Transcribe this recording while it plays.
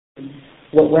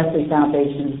what Wesley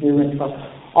Foundation is doing. For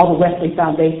all the Wesley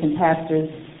Foundation pastors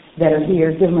that are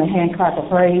here, give them a hand clap of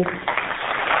praise.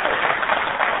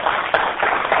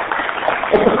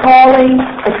 It's a calling,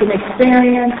 it's an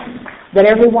experience that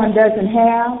everyone doesn't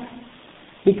have,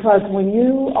 because when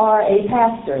you are a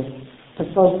pastor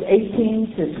to folks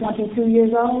 18 to 22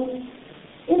 years old,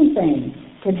 anything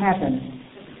can happen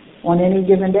on any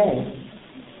given day.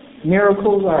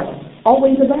 Miracles are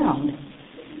always abound.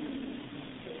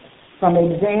 From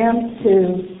exams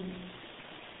to,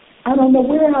 I don't know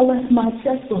where I left my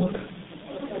checkbook.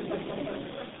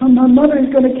 My mother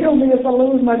is going to kill me if I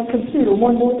lose my computer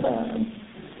one more time.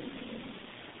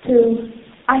 To,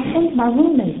 I hate my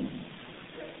roommate.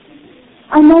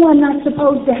 I know I'm not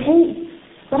supposed to hate,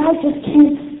 but I just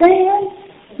can't stand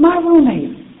my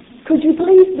roommate. Could you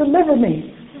please deliver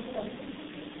me?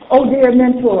 Oh, dear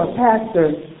mentor,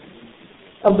 pastor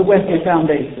of the Wesley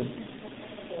Foundation.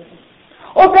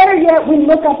 Or better yet, we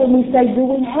look up and we say, do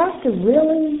we have to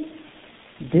really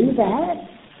do that?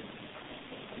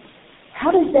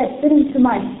 How does that fit into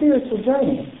my spiritual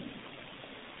journey?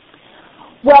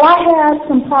 Well, I have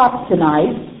some props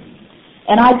tonight,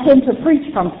 and I tend to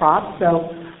preach from props,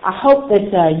 so I hope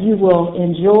that you will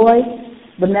enjoy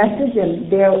the message,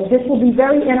 and this will be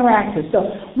very interactive. So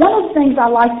one of the things I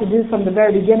like to do from the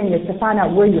very beginning is to find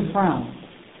out where you're from.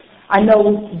 I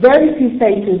know very few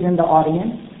faces in the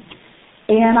audience,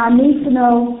 and I need to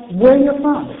know where you're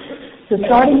from. So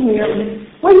starting here,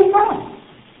 where you from?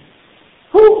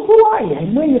 Who are you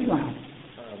and where you from?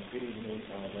 Good evening.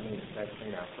 My name is Jacqui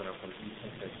King. I'm from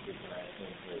Eastern Texas.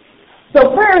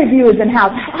 So Prairie View is in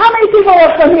house. How many people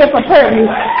are from here from Prairie View?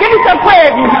 Give me some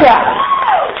Prairie View shout.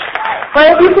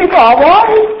 Prairie View people, all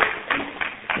right?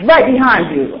 Right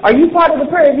behind you. Are you part of the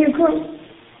Prairie View crew?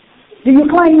 Do you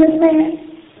claim this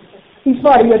man? He's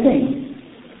part of your team.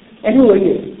 And who are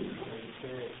you?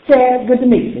 Chad, good to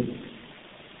meet you.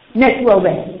 Next row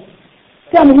back.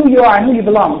 Tell me who you are and who you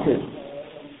belong to.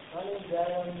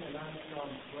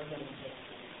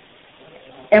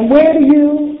 And where do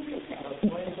you?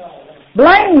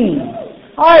 Blaine.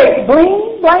 All right,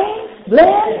 Blaine.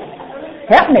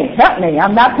 Help me.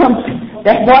 I'm not from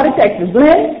that part of Texas.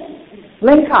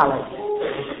 Blaine College.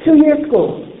 2-year school.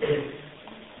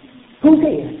 Who's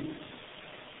here?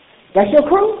 That's your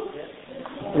crew?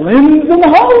 Blaine's in the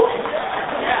hole.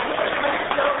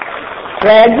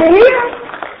 Glad you're here.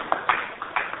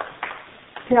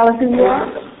 Tell us who you are.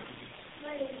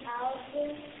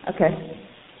 Okay.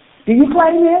 Do you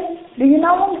claim him? Do you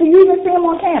know him? Do you even see him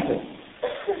on campus?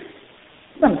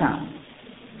 Sometimes.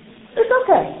 It's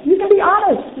okay. You can be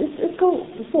honest. It's cool.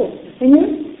 It's cool. And you?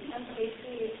 I'm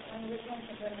Casey. I'm with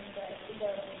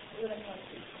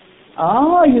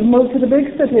Oh, you've moved to the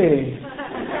big city.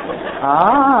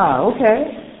 Okay.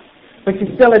 But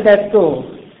you're still at that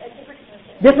school.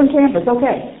 Different campus.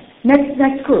 Okay.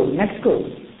 Next crew.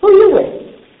 Who are you with?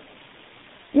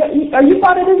 Are you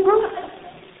part of this group?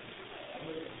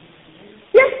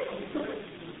 Yes.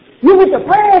 You with the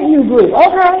Prairie View group,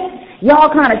 okay? Y'all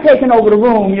kind of taking over the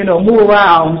room, move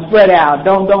around, spread out.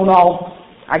 Don't all.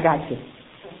 I got you.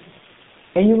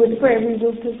 And you with the Prairie View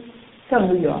group too? Tell me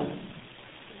who you are.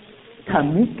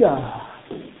 Tamika.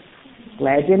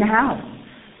 Glad you're in the house.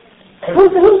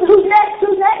 Who's next?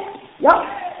 Y'all.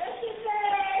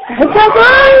 It's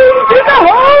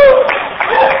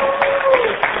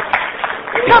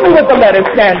Tell me what the letters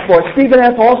stand for. Stephen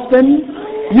F. Austin.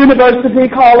 University,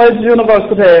 college,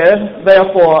 university,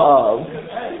 therefore of.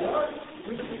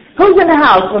 Who's in the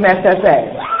house from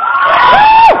SFA?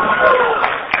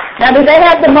 Now, do they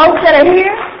have the most that are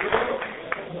here?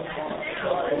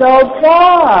 So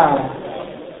far.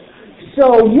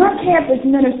 So your campus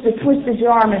minister twisted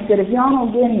your arm and said, if y'all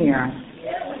don't get here,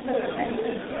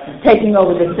 taking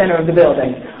over the center of the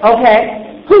building.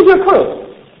 Okay. Who's your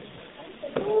crew?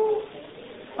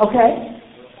 Okay.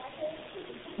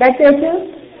 Back there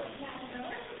too?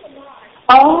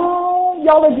 Oh,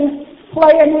 y'all are just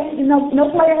playing, no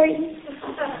player hating?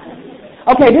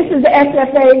 Okay, this is the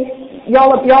SFA.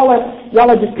 Y'all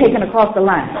are just taking across the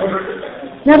line.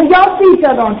 Now, do y'all see each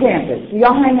other on campus? Do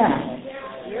y'all hang out?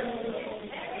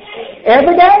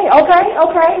 Every day?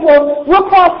 Okay. Well, we'll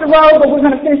cross the road, but we're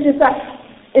going to finish this up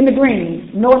in the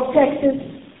green. North Texas.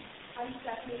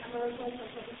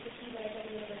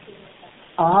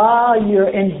 You're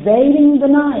invading the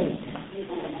night.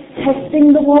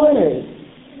 Testing the waters.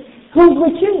 Who's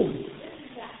with you?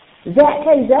 Zach.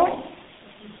 Hey, Zach.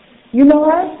 You know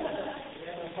her?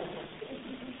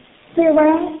 See her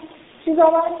around? She's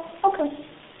all right? Okay.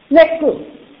 Next group.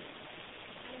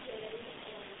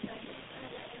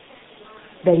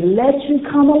 They let you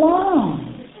come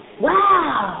along.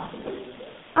 Wow.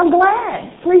 I'm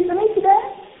glad. Pleased to meet you,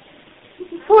 Dad.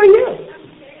 Who are you?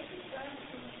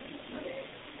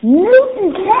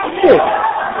 Newton, Texas.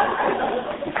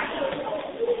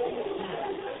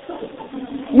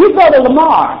 You go to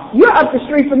Lamar. You're up the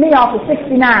street from me off of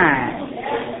 69.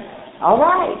 All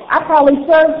right. I probably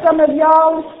served some of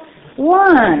y'all's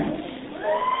lunch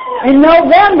in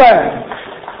November.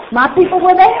 My people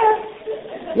were there.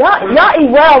 Y'all eat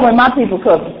well when my people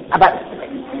cook. But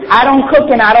I don't cook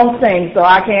and I don't sing, so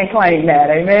I can't claim that.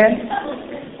 Amen?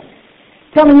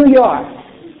 Tell me who you are.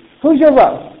 Who's your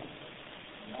row?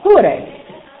 Who are they?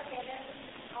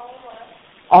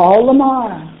 All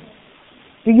Lamar.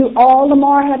 Do you all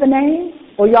Lamar have a name?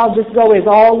 Or y'all just go as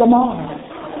all Lamar?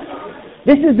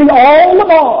 This is the all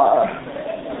Lamar.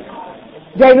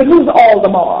 David, who's all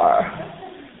Lamar?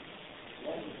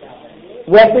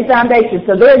 Wesley Foundation.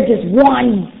 So they're just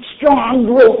one strong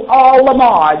group, all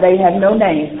Lamar. They have no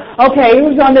name. Okay,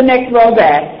 who's on the next row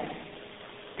back?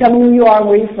 Tell me who you are and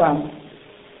where you're from.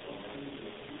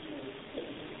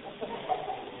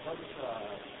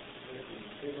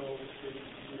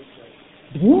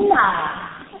 Nah.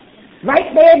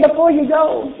 Right there before you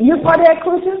go. You're part of that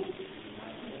crew too?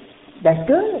 That's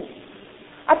good.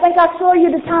 I think I saw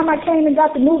you the time I came and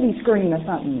got the movie screen or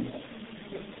something.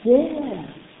 Yeah.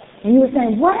 And you were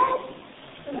saying, what?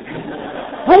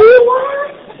 What do you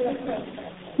want?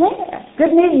 Yeah.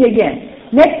 Good meeting you again.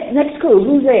 Next crew.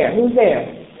 Who's there? Who's there?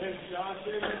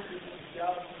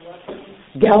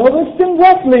 Galveston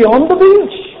Wesley on the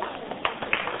beach.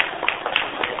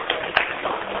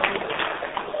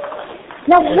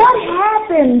 Now, what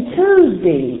happened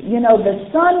Tuesday? You know, the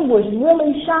sun was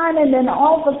really shining, and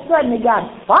all of a sudden it got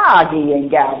foggy in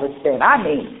Galveston. I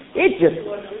mean, it just...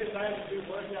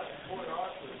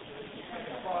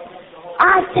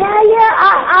 I tell you,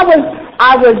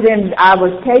 I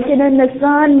was taking in the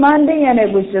sun Monday, and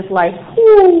it was just like,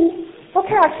 ooh,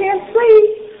 okay, I can't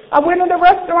see. I went to the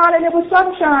restaurant, and it was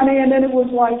sunshiny, and then it was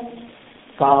like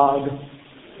fog.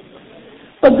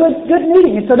 But good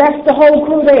meeting. And so that's the whole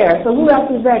crew there. So who else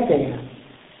is back there?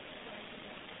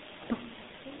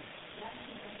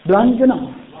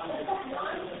 Ranjana.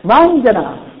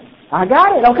 I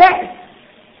got it, okay.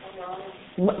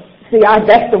 See,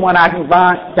 that's the one I can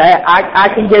find. I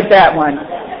can get that one.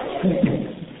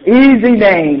 Easy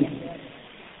name.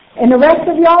 And the rest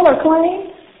of y'all are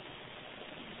claimed?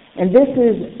 And this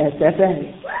is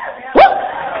SFA.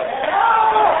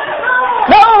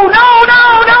 No.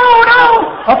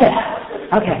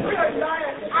 Okay.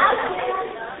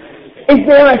 Is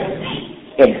there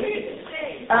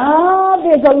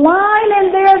there's a line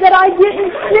in there that I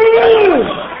didn't see.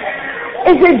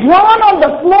 Is it drawn on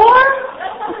the floor?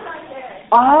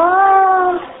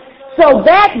 So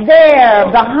back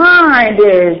there behind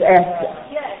is Esther.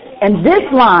 And this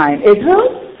line is who?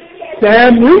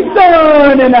 Sammy's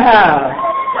son in the house.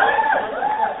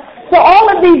 So all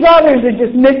of these others are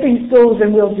just missing schools,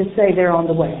 and we'll just say they're on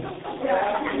the way.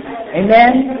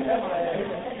 Amen?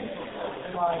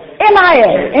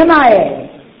 MIA.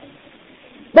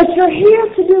 But you're here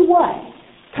to do what?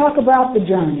 Talk about the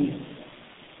journey.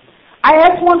 I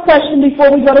asked one question before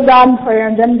we go to God in prayer,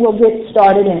 and then we'll get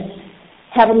started and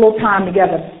have a little time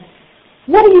together.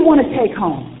 What do you want to take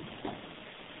home?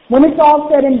 When it's all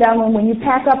said and done, when you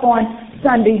pack up on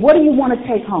Sunday, what do you want to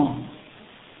take home?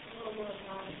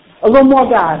 A little more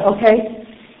God, okay?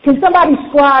 Can somebody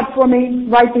scribe for me?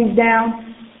 Write these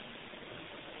down.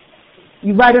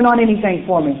 You write it on anything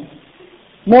for me.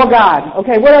 More God.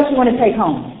 Okay, what else you want to take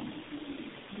home?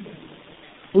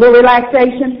 A little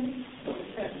relaxation?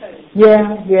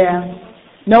 Yeah.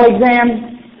 No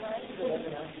exams?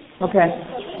 Okay.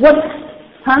 What?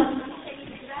 Huh?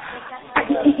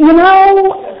 You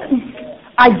know,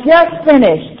 I just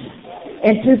finished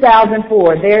in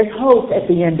 2004. There's hope at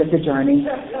the end of the journey.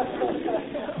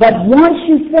 But once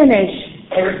you finish,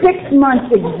 6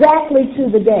 months exactly to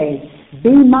the day, be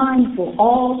mindful,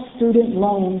 all student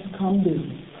loans come due.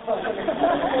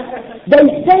 They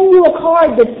send you a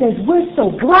card that says, we're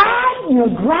so glad you're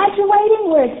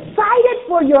graduating. We're excited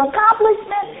for your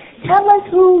accomplishment. Tell us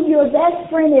who your best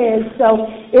friend is, so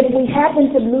if we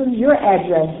happen to lose your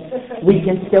address, we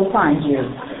can still find you.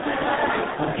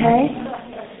 Okay?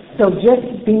 So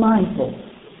just be mindful.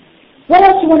 What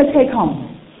else do you want to take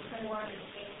home?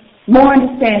 More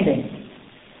understanding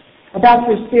about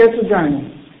your spiritual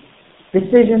journey.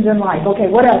 Decisions in life. Okay,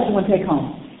 what else do you want to take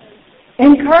home?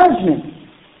 Encouragement.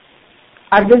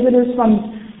 Our visitors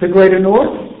from the greater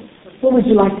north, what would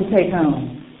you like to take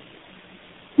home?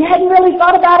 You hadn't really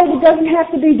thought about it. It doesn't have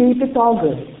to be deep. It's all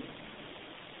good.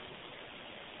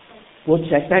 We'll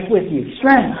check back with you.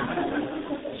 Strength.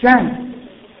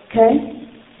 Okay?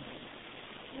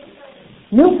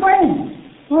 New friends.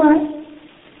 All right.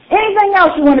 Anything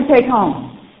else you want to take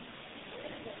home?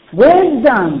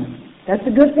 Wisdom. That's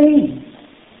a good thing.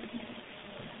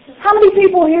 How many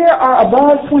people here are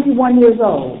above 21 years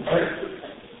old?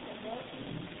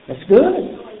 That's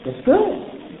good. That's good.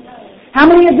 How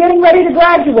many are getting ready to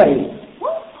graduate?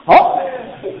 Oh.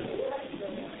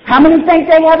 How many think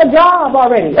they have a job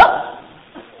already? Oh.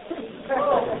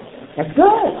 That's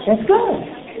good. That's good.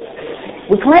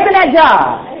 We're claiming that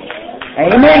job.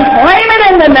 Amen. Claim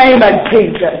it in the name of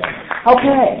Jesus.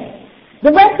 Okay.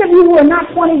 The rest of you who are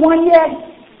not 21 yet,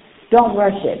 don't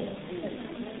rush it.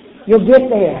 You'll get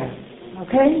there.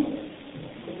 Okay?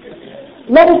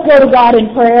 Let us go to God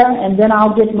in prayer, and then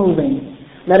I'll get moving.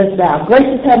 Let us bow.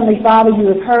 Gracious Heavenly Father, you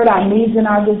have heard our needs and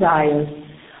our desires.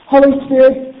 Holy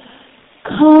Spirit,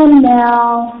 come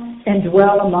now and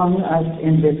dwell among us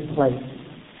in this place.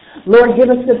 Lord, give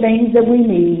us the things that we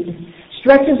need.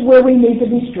 Stretch us where we need to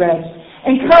be stretched.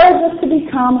 Encourage us to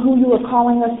become who you are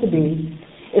calling us to be.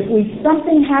 If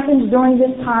something happens during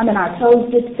this time and our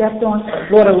toes get stepped on,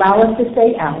 Lord, allow us to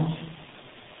stay out.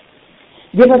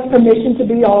 Give us permission to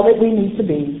be all that we need to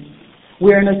be.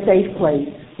 We're in a safe place.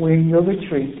 We're in your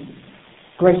retreat.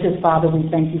 Gracious Father, we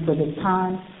thank you for this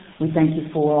time. We thank you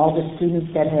for all the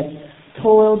students that have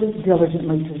toiled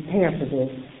diligently to prepare for this.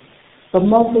 But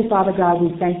mostly, Father God,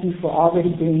 we thank you for already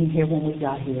being here when we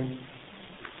got here.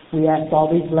 We ask all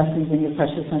these blessings in your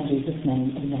precious Son, Jesus'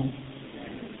 name. Amen.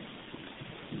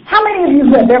 How many of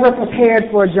you have ever prepared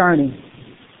for a journey?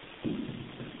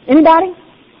 Anybody?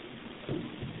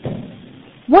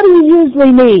 What do you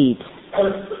usually need?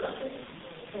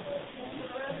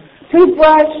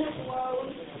 Toothbrush?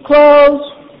 Clothes?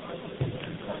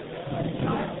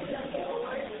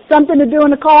 Something to do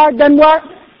in the car? Doesn't work?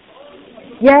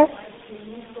 Yes?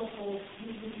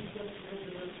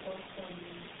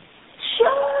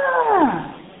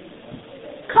 Sure.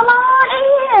 Come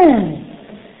on in.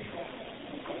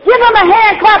 Give him a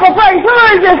hand clap of praise. Who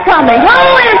is this coming? Who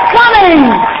is coming?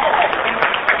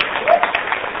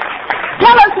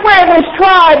 Tell us where this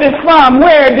tribe is from.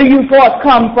 Where do you folks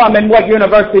come from, and what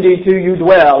university do you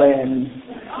dwell in?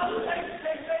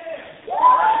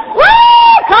 Woo!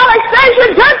 College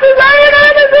Station, Texas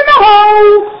A&M is in the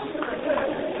house.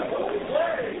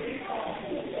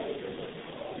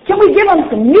 Can we give them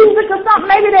some music or something?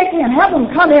 Maybe they can help them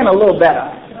come in a little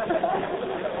better.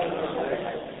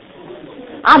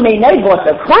 I mean, they brought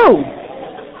the crew.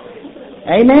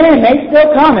 Amen. They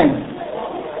still coming.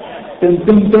 Dum,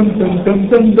 dum, dum, dum, dum,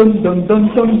 dum, dum, dum,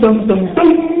 dum, dum, dum, dum,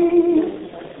 dum.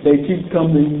 They keep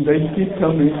coming, they keep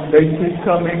coming, they keep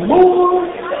coming more.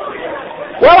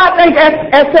 Well, I think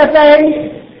SFA,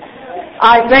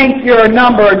 I think your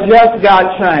number just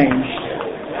got changed.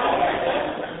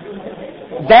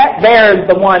 That there's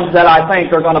the ones that I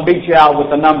think are going to beat you out with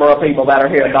the number of people that are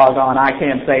here, doggone. I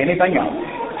can't say anything else.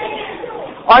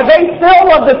 Are they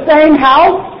still of the same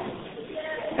house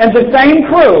and the same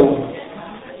crew?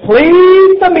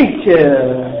 Pleased to meet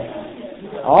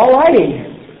you. All righty.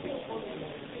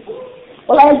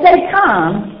 Well, as they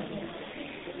come,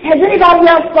 has anybody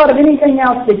else thought of anything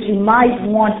else that you might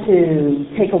want to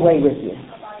take away with you?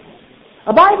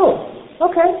 A Bible.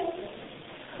 Okay.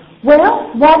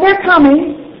 Well, while they're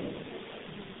coming,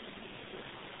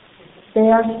 they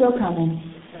are still coming.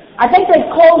 I think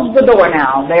they've closed the door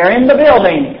now. They're in the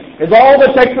building. Is all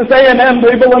the Texas A&M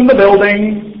people in the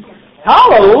building?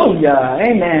 Hallelujah.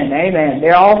 Amen. Amen.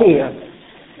 They're all here.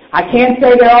 I can't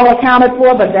say they're all accounted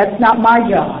for, but that's not my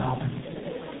job.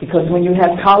 Because when you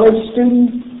have college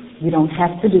students, you don't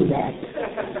have to do that.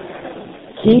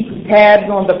 Keep tabs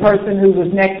on the person who was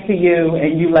next to you,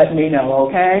 and you let me know,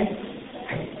 okay?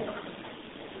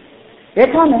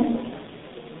 They're coming.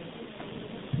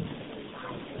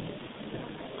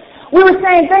 We were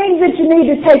saying things that you need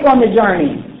to take on the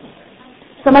journey.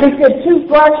 Somebody said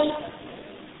toothbrush,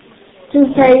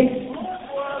 toothpaste,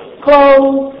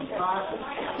 clothes.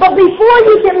 But before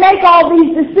you can make all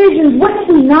these decisions, wouldn't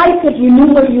it be nice if you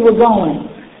knew where you were going?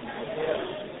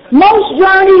 Most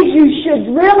journeys you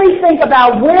should really think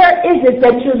about where is it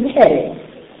that you're headed.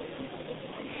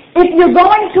 If you're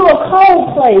going to a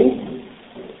cold place,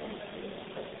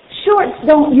 shorts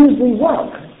don't usually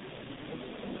work.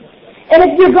 And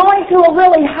if you're going to a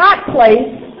really hot place,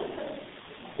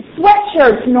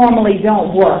 sweatshirts normally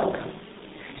don't work.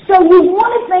 So you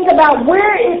want to think about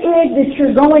where it is that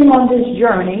you're going on this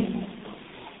journey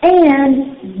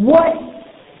and what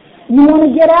you want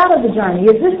to get out of the journey.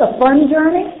 Is this a fun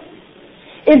journey?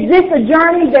 Is this a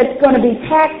journey that's going to be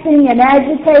taxing and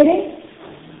agitating?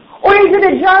 Or is it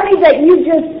a journey that you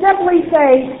just simply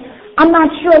say, I'm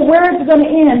not sure where it's going to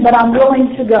end, but I'm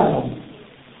willing to go?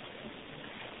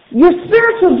 Your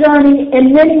spiritual journey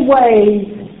in many ways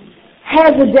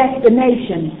has a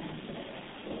destination,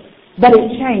 but it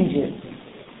changes.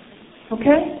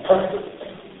 Okay?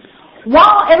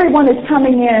 While everyone is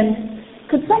coming in,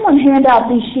 could someone hand out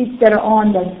these sheets that are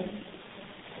on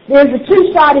there's a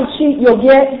two-sided sheet you'll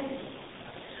get.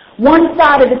 One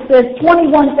side of it says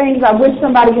 21 things I wish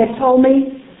somebody had told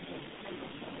me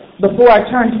before I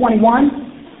turned 21.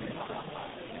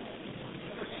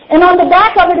 And on the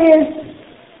back of it is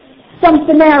some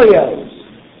scenarios.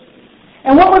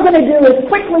 And what we're going to do is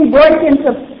quickly break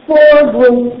into 4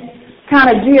 groups,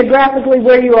 kind of geographically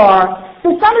where you are.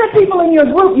 So some of the people in your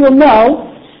group you'll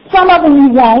know, some of them you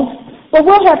won't, but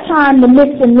we'll have time to mix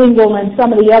and mingle in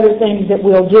some of the other things that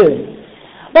we'll do.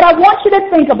 But I want you to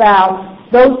think about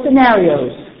those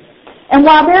scenarios. And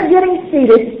while they're getting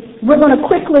seated, we're going to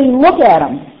quickly look at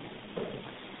them.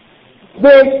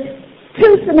 There's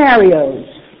 2 scenarios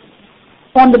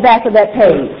on the back of that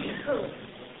page.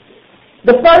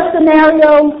 The first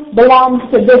scenario belongs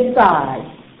to this side.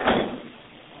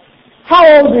 How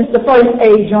old is the first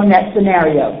age on that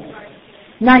scenario?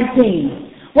 19.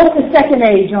 What's the second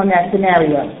age on that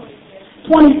scenario?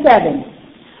 27.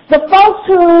 The folks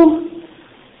who,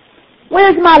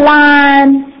 where's my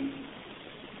line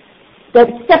that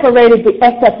separated the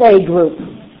SFA group?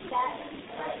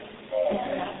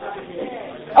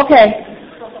 Okay.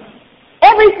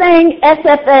 Everything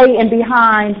SFA and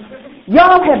behind,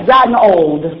 y'all have gotten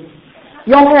old.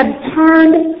 Y'all have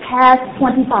turned past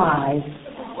 25.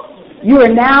 You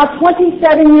are now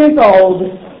 27 years old.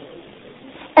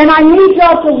 And I need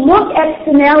y'all to look at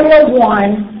scenario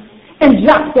 1 and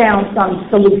jot down some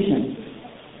solutions.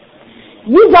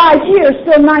 You guys here are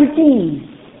still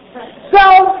 19. So,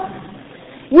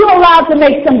 you're allowed to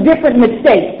make some different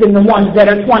mistakes than the ones that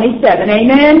are 27.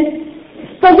 Amen?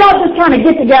 So y'all just kind of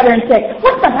get together and say,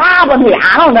 what's the problem here?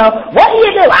 I don't know. What do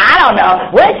you do? I don't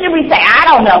know. What should we say? I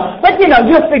don't know. But,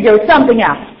 you'll figure something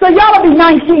out. So y'all will be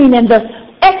 19 in the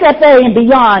SFA and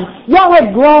beyond. Y'all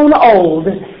have grown old.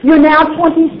 You're now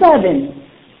 27.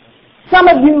 Some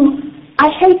of you, I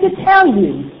hate to tell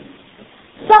you,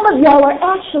 some of y'all are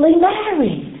actually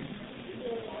married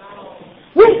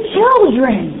with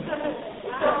children.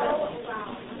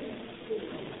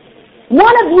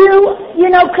 One of you,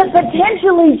 could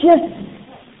potentially just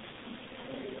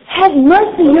have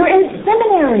mercy. You're in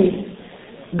seminary.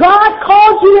 God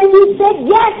called you and you said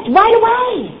yes right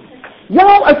away.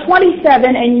 Y'all are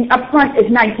 27 and up front is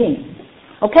 19.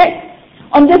 Okay?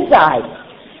 On this side.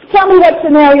 Tell me what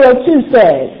scenario 2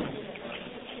 says.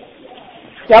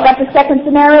 Y'all got the second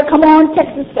scenario? Come on,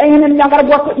 Texas A&M, y'all got to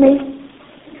work with me.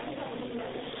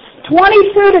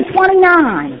 22 to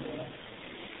 29.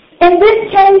 In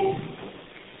this case,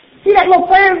 see that little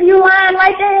Fairview line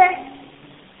right there?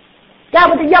 Guy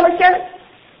with the yellow shirt?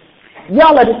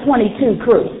 Y'all are the 22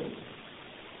 crew.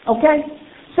 Okay?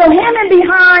 So him and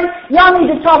behind, y'all need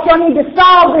to talk, y'all need to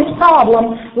solve this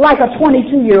problem like a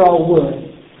 22-year-old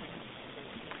would.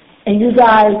 And you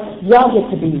guys, y'all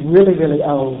get to be really, really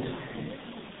old.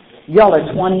 Y'all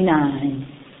are 29.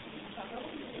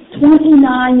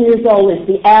 29 years old is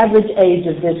the average age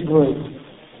of this group.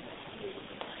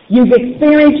 You've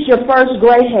experienced your first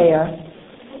gray hair.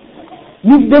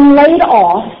 You've been laid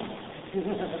off.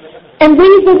 And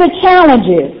these are the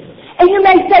challenges. And you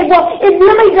may say, well, it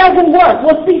really doesn't work.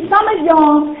 Well, see, some of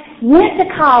y'all went to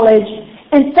college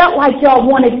and felt like y'all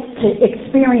wanted to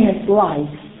experience life.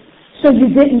 So you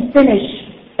didn't finish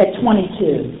at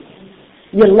 22.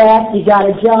 You left, you got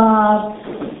a job,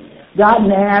 got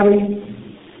married,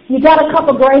 you got a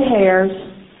couple gray hairs,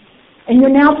 and you're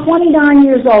now 29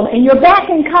 years old, and you're back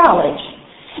in college,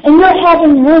 and you're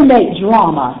having roommate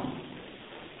drama.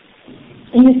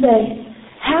 And you say,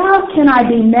 how can I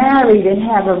be married and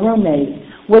have a roommate?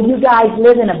 Well, you guys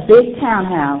live in a big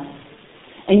townhouse,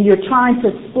 and you're trying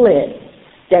to split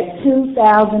that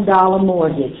 $2,000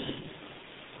 mortgage.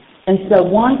 And so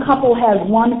one couple has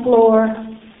one floor,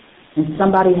 and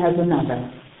somebody has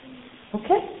another.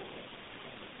 Okay?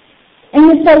 And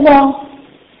you say, well,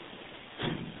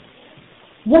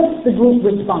 what's the group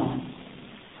response?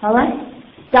 All right?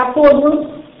 Got 4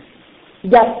 groups? You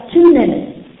got 2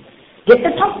 minutes. Get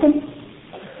to talking.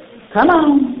 Come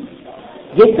on.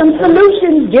 Get some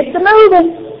solutions. Get to moving.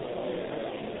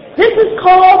 This is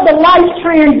called the life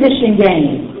transition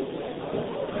game.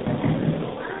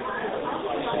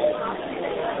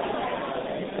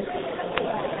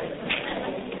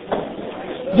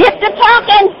 Get to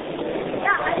talking.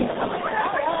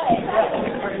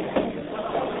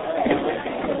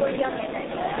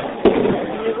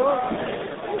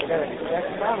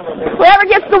 Whoever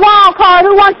gets the wall card,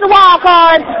 who wants the wall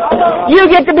card? You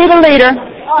get to be the leader.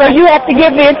 So you have to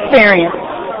give the experience.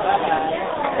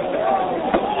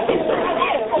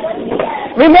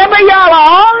 Remember, y'all are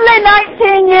only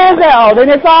 19 years old, and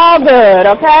it's all good,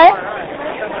 okay?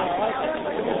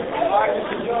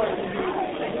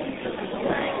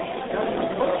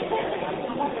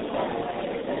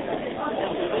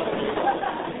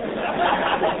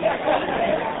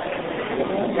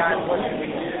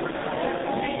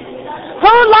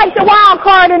 Who'd like the wild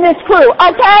card in this crew?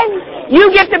 Okay?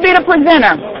 You get to be the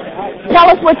presenter. Tell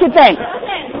us what you think.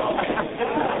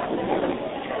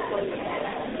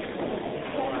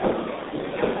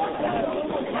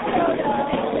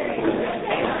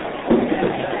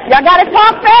 Y'all got to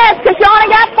talk fast because you only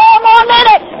got 4 more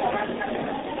minutes.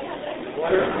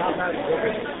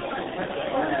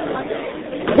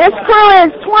 This crew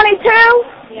is 22.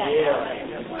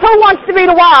 Who wants to be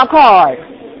the wild card?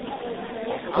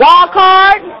 Wild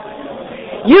card?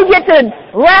 You get to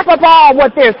wrap up all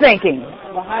what they're thinking.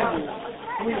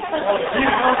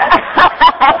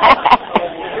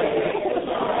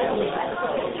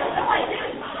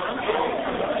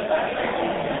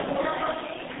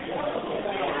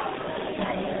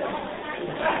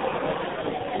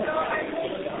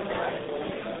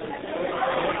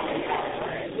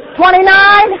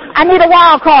 I need a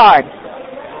wild card.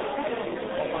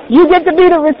 You get to be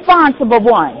the responsible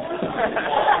one.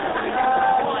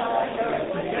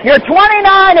 You're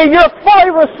 29 and you're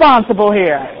fully responsible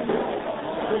here.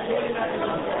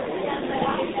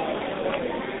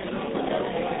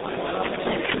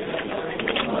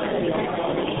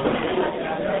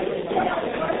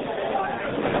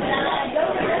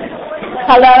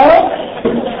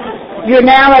 Hello? You're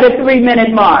now at a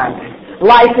 3-minute mark.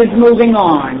 Life is moving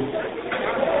on.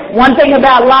 One thing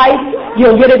about life,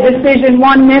 you'll get a decision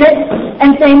 1 minute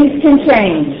and things can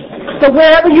change. So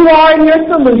wherever you are in your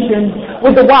solution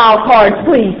with the wild card,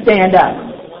 please stand up.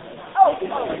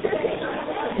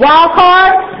 Wild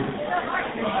card?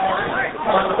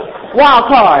 Wild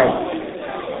card.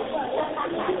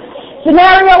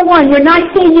 Scenario 1, you're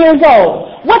 19 years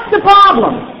old. What's the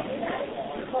problem?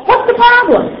 What's the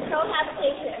problem?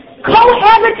 Cohabitation.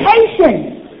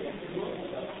 Cohabitation.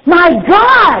 My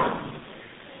God.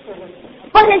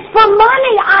 But it's for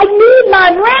money. I need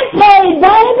my rent paid,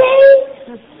 baby.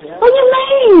 What do you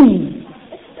mean?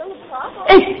 It's still a problem.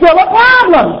 It's still a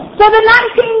problem. So the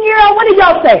 19-year-old, what did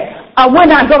y'all say? We're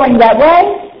not going that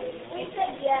way? We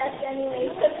said yes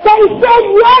anyway. They said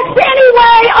yes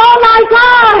anyway. Oh, my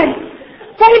God.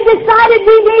 They decided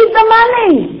we need the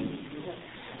money.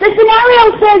 The scenario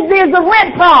says there's a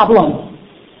rent problem.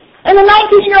 And the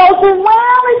 19-year-old says,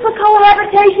 well, it's a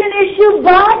cohabitation issue,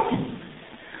 but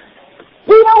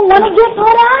we don't want to get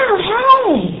put out.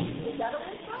 Hey,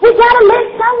 we got to live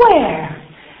somewhere.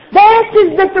 This is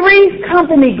the Three's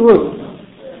Company group.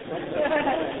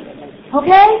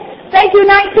 Okay? Thank you,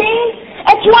 19.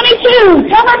 At 22,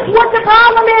 tell us what the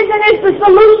problem is and is the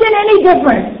solution any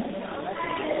different?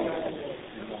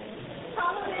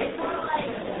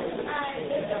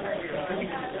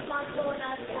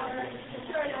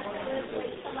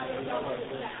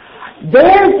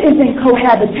 Theirs isn't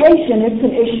cohabitation, it's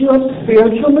an issue of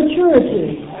spiritual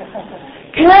maturity.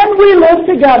 Can we live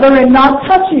together and not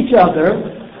touch each other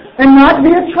and not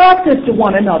be attracted to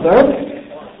one another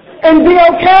and be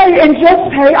okay and just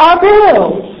pay our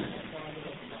bills?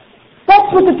 That's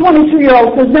what the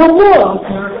 22-year-old says. Now look,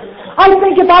 I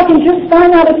think if I can just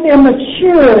find out if they're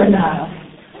mature enough,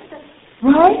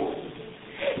 right?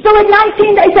 So at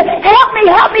 19 they said, help me,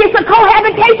 it's a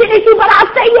cohabitation issue, but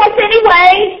I'll say yes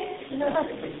anyway.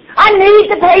 I need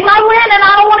to pay my rent and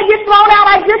I don't want to get thrown out.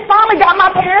 I just finally got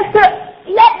my parents to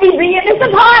let me be in this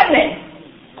apartment.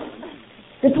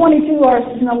 The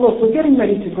 22-year-old says, now look, we're getting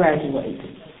ready to graduate.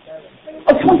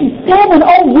 Oh, 27,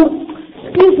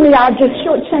 excuse me, I just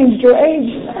shortchanged your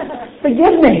age.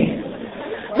 Forgive me.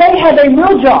 They had a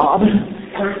real job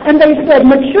and they said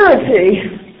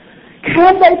maturity.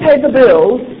 Can they pay the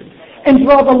bills and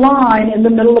draw the line in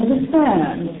the middle of the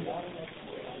sand?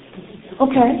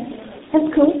 Okay. That's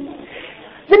cool.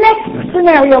 The next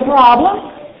scenario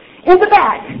problem in the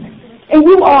back. And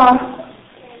you are,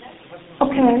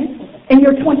 okay, and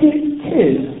you're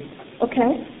 22,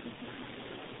 okay?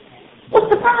 What's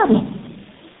the problem?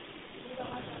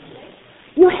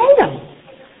 You hate them,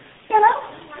 you know?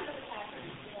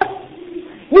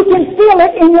 You can feel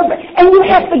it in your, and you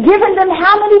have forgiven them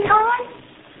how many times?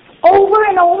 Over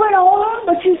and over and over,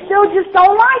 but you still just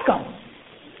don't like them,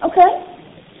 okay?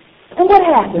 And what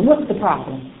happened? What's the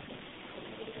problem?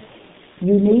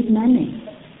 You need money,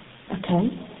 okay?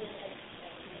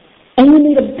 And you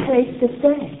need a place to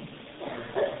stay.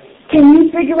 Can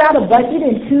you figure out a budget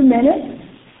in 2 minutes?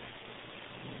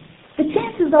 The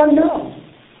chances answers are no.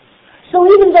 So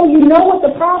even though you know what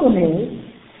the problem is,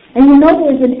 and you know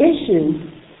there's an issue,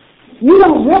 you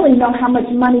don't really know how much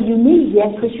money you need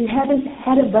yet because you haven't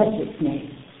had a budget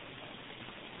made.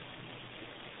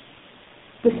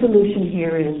 The solution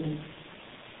here is,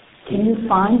 can you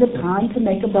find the time to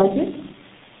make a budget?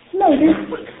 Maybe,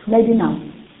 maybe not.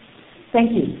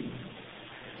 Thank you.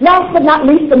 Last but not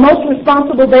least, the most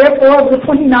responsible, therefore, of the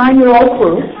 29-year-old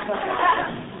crew.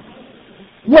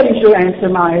 What is your answer,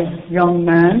 my young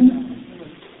man?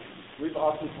 We've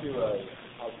opted to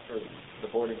opt for the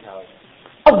boarding house.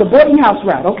 Oh, the boarding house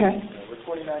route, okay. We're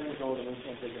 29 years old and we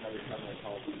can't take another summer at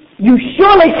college. You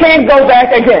surely can't go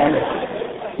back again.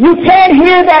 You can't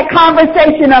hear that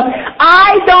conversation of,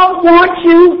 I don't want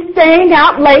you staying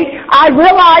out late. I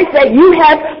realize that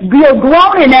you're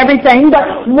grown and everything,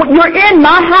 but you're in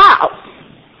my house.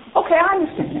 Okay, I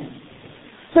understand that.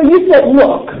 So you said,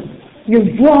 look,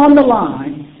 you've drawn the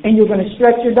line and you're going to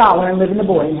stretch your dollar and live in the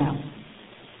boarding house.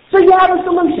 So you have a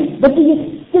solution. But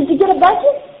did you get a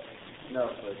budget?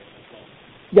 No, but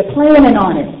you're planning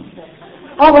on it.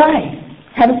 All right,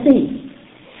 have a seat.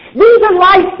 These are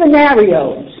life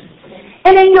scenarios.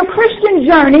 And in your Christian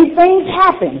journey, things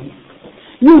happen.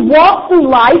 You walk through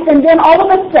life and then all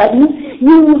of a sudden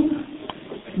you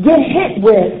get hit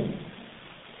with,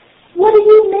 what do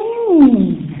you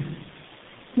mean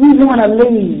you want to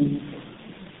leave?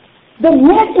 The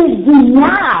rent is due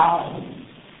now.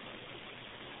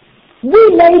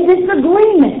 We made this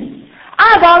agreement.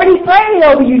 I've already prayed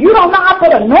over you. You don't know I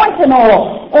put anointing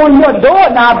oil on your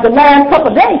doorknob the last couple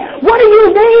of days. What do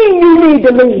you mean you need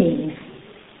to leave?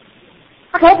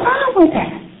 I got a problem with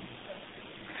that.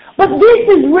 But this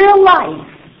is real life.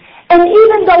 And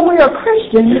even though we are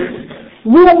Christians,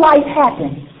 real life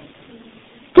happens.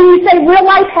 Can you say real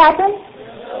life happens?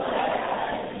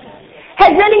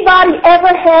 Has anybody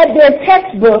ever had their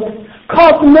textbook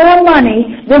cost more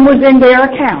money than was in their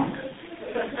account?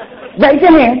 Raise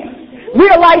your hand.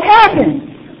 Real life happens.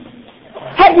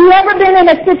 Have you ever been in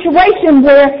a situation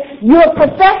where your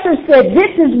professor said,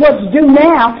 this is what's due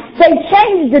now, they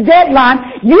changed the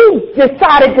deadline, you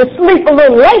decided to sleep a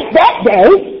little late that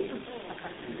day,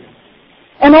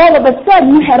 and all of a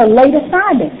sudden you had a late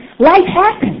assignment. Life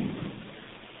happens.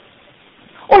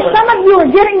 Or some of you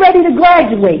are getting ready to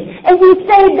graduate, and you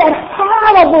saved that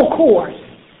horrible course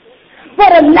for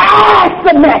the last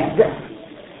semester,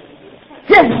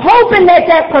 just hoping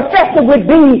that professor would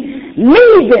be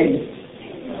leaving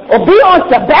or be on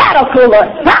sabbatical or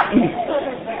something.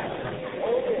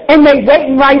 And they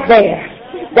waiting right there.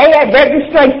 They had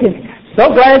registration.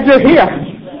 So glad you're here.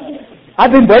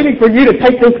 I've been waiting for you to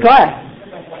take this class.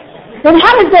 Then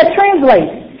how does that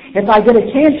translate? If I get a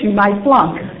chance, you might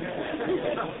flunk.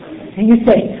 And you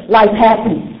say, life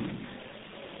happens.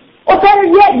 Or better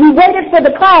yet, you waited for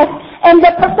the class and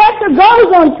the professor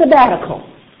goes on sabbatical.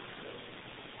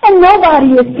 And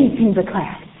nobody is teaching the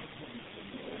class.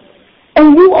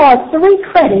 And you are 3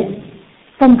 credits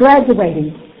from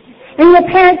graduating. And your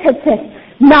parents have said,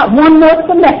 not one more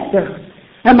semester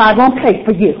am I going to pay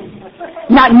for you.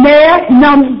 Not near,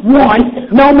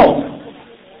 no more.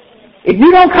 If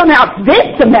you don't come out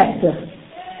this semester,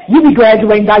 you'll be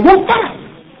graduating by yourself.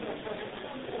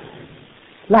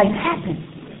 Life happens.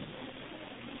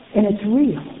 And it's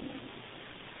real.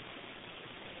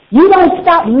 You don't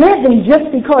stop living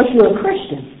just because you're a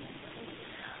Christian.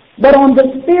 But on the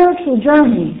spiritual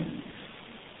journey,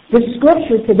 the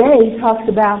scripture today talks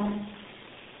about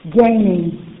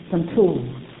gaining some tools.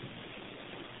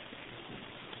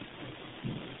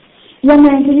 Young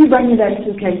man, can you bring me that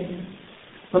suitcase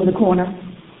from the corner?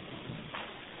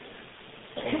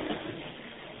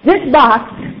 This box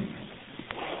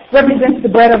represents the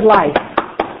bread of life.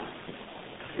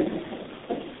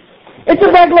 It's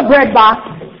a regular bread box.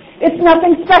 It's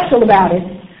nothing special about it.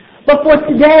 But for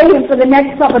today and for the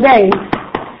next couple of days,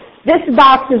 this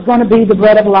box is going to be the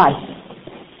bread of life.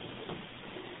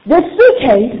 This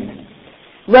suitcase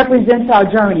represents our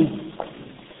journey.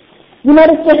 You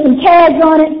notice there's some tags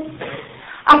on it?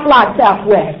 I fly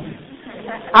Southwest.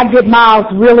 I get miles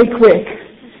really quick.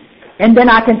 And then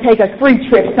I can take a free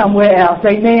trip somewhere else.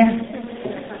 Amen?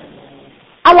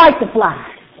 I like to fly.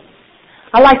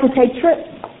 I like to take trips.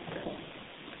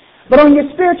 But on your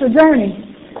spiritual journey,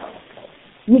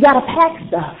 you got to pack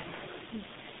stuff.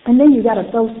 And then you got to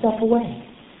throw stuff away.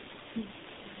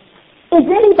 Is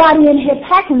anybody in here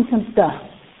packing some stuff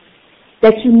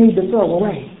that you need to throw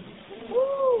away?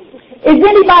 Is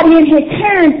anybody in here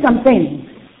carrying some things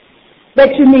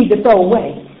that you need to throw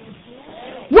away?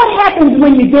 What happens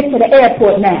when you get to the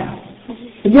airport now?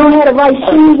 If you don't have the right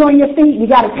shoes on your feet, you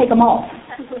got to take them off.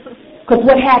 Because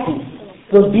what happens?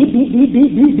 Goes beep, beep, beep,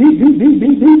 beep, beep, beep, beep, beep,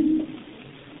 beep, beep.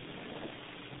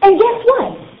 And guess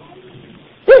what?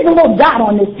 There's a little dot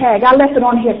on this tag. I left it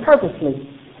on here purposely.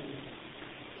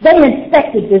 They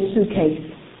inspected this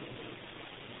suitcase,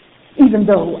 even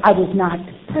though I was not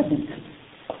present.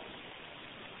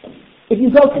 If you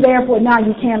go to the airport now,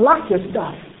 you can't lock your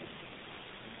stuff.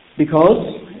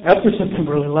 Because after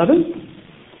September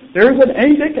 11th, there is an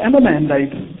edict and a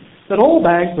mandate that all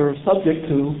bags are subject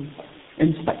to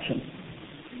inspection,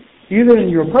 either in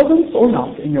your presence or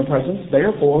not in your presence.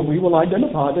 Therefore, we will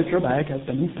identify that your bag has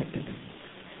been inspected.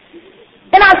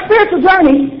 In our spiritual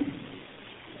journey,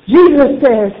 Jesus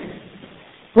says,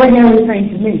 bring everything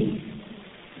to me.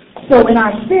 So in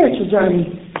our spiritual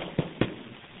journey,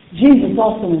 Jesus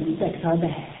also inspects our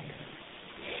bags.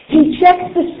 He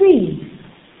checks to see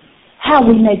how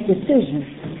we make decisions,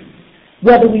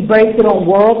 whether we base it on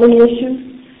worldly issues,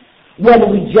 whether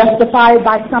we justify it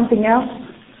by something else,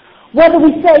 whether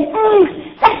we say,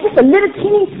 that's just a little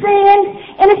teeny sin,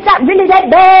 and it's not really that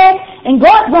bad, and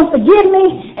God's going to forgive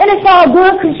me, and it's all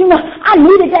good because, I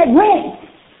needed that rent.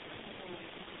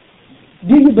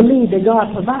 Do you believe that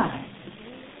God provides?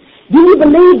 Do you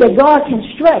believe that God can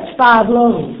stretch 5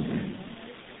 loaves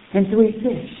and 3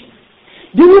 fish?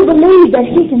 Do you believe that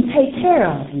He can take care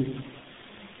of you?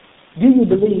 Do you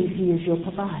believe He is your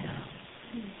provider?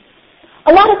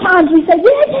 A lot of times we say,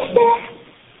 yeah,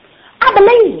 I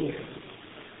believe.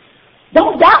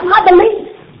 Don't doubt my belief.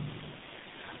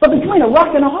 But between a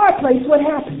rock and a hard place, what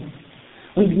happens?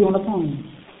 We be on the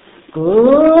phone.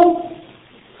 Girl,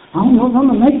 I don't know if I'm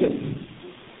going to make it.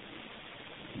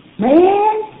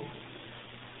 Man,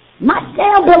 my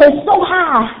cell bill is so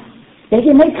high, they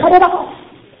may cut it off.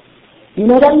 That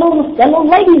little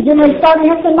lady's getting ready to start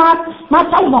answering my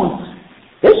telephone.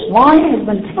 This line has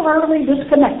been temporarily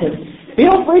disconnected.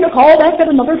 Feel free to call back at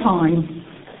another time.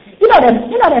 You know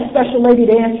that special lady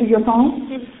to answer your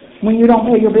phone when you don't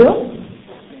pay your bill?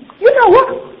 You know what?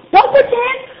 Don't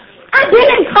pretend. I've been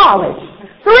in college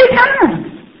 3 times.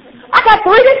 I got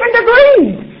 3 different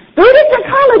degrees. 3 different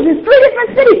colleges, 3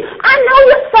 different cities. I know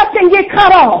your stuff can get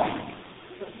cut off.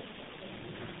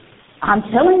 I'm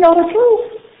telling you the truth.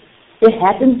 It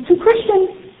happens to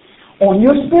Christians on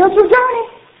your spiritual journey.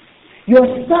 Your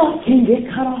stuff can get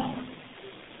cut off.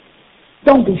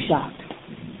 Don't be shocked.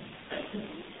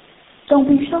 Don't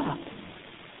be shocked.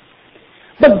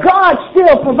 But God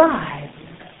still provides.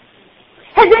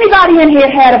 Has anybody in here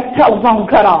had a telephone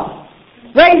cut off?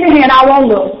 Raise your hand, I won't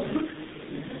look.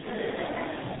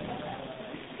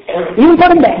 You can put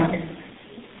them down.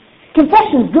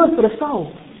 Confession is good for the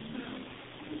soul.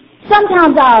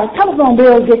 Sometimes our telephone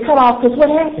bills get cut off because what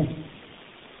happened?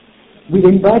 We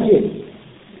didn't budget.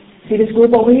 See this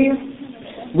group over here?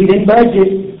 We didn't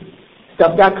budget.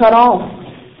 Stuff got cut off.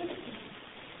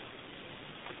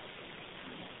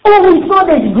 Or we saw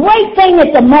this great thing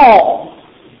at the mall,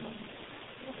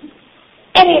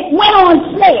 and it went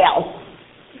on sale.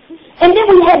 And then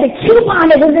we had the coupon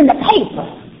that was in the paper.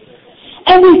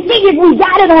 And we figured we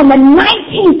got it on the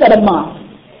 19th of the month.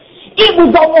 It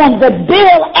would go on the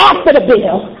bill after the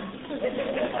bill.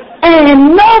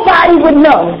 And nobody would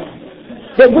know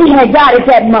that we had got it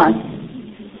that month.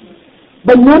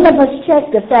 But none of us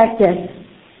checked the fact that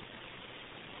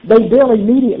they bill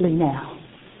immediately now.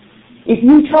 If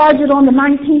you charge it on the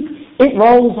 19th, it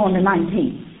rolls on the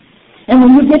 19th. And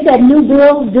when you get that new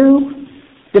bill due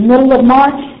the middle of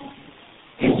March,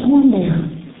 it's on there.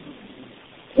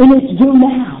 And it's due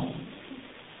now,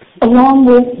 along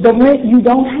with the rent you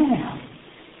don't have.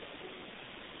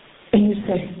 And you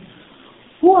say,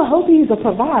 I hope He's a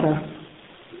provider.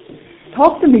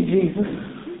 Talk to me, Jesus.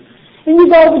 And you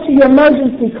go over to your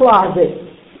emergency closet.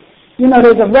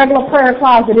 There's a regular prayer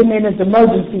closet and then there's an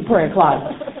emergency prayer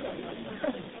closet.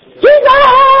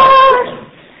 Jesus!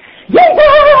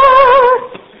 Jesus!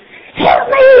 Help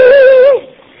me!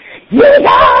 Jesus!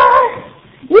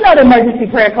 You know the emergency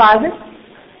prayer closet.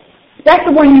 That's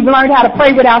the one you've learned how to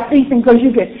pray without ceasing because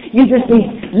you just be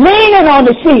leaning on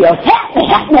the shield. Help me,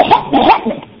 help me, help me, help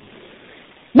me.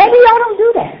 Maybe y'all don't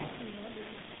do that.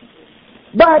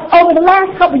 But over the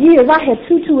last couple of years, I had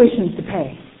 2 tuitions to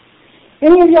pay.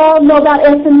 Any of y'all know about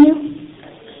SMU?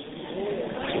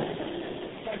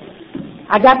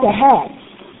 I got the hat.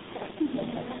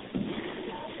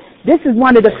 This is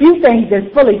one of the few things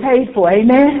that's fully paid for,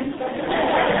 amen?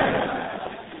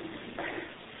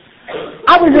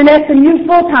 I was in SMU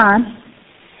full-time,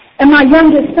 and my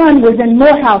youngest son was in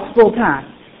Morehouse full-time.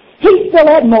 He's still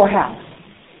at Morehouse.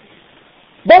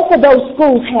 Both of those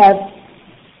schools have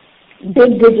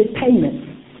big-digit payments.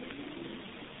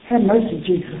 Have mercy,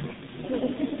 Jesus.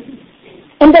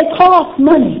 And they cost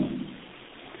money.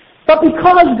 But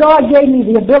because God gave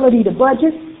me the ability to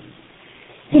budget,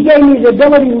 He gave me the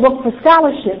ability to look for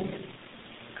scholarships,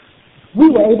 we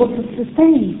were able to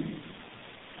sustain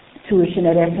tuition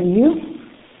at FNU,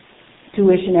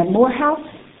 tuition at Morehouse,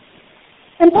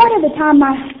 and part of the time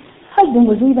my husband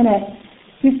was even at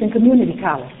Houston Community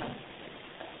College.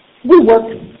 We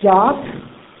worked jobs.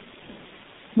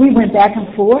 We went back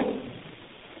and forth.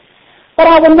 But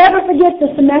I will never forget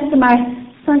the semester my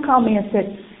son called me and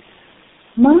said,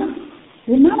 Mom,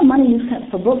 the amount of money you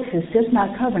sent for books is just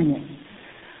not covering it.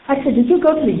 I said, did you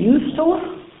go to the used store?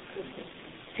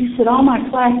 He said, all my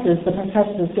classes, the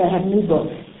professors have new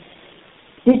books.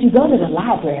 Did you go to the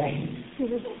library?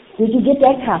 Did you get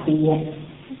that copy yet?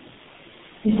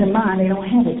 He said, Mom, they don't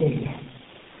have it there yet.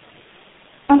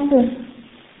 I said,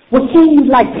 well, can you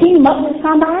team up with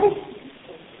somebody?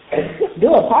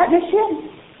 Do a partnership?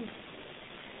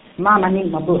 Mom, I need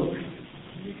my books.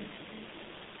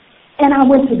 And I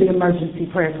went to the emergency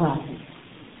prayer closet.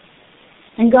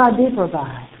 And God did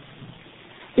provide.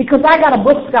 Because I got a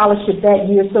book scholarship that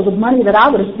year, so the money that I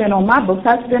would have spent on my books,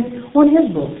 I spent on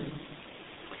his books.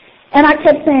 And I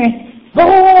kept saying,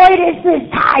 boy, this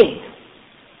is tight.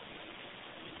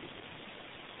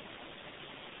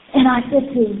 And I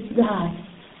said to God,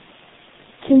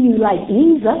 can you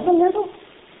ease up a little?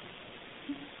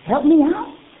 Help me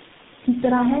out? He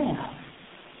said, I have.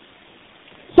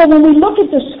 So when we look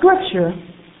at the scripture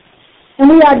and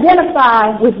we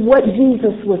identify with what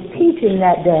Jesus was teaching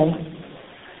that day,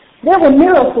 there were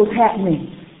miracles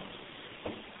happening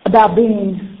about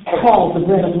being called the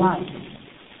bread of life.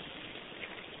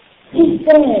 He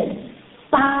said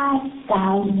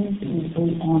 5,000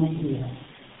 people on a hill.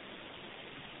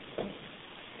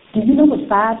 Do you know what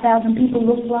 5,000 people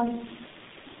look like?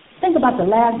 Think about the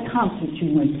last concert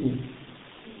you went to.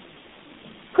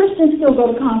 Christians still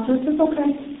go to concerts. It's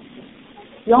okay.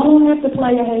 Y'all don't have to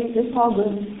play a hate. It's all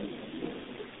good.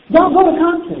 Y'all go to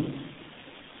concerts.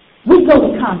 We go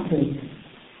to concerts.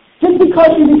 Just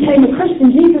because you became a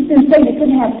Christian, Jesus didn't say you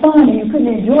couldn't have fun and you couldn't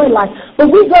enjoy life.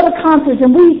 But we go to concerts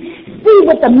and we see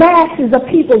what the masses of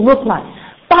people look like.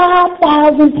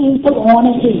 5,000 people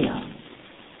on a hill.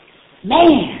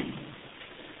 Man,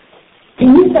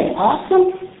 can you say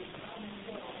awesome?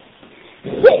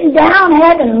 Sitting down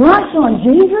having lunch on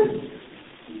Jesus?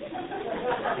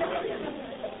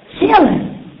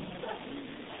 Chilling.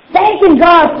 Thanking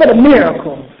God for the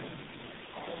miracle.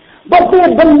 But their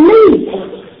belief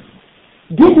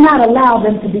did not allow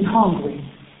them to be hungry.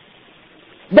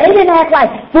 They didn't act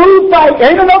like food fight,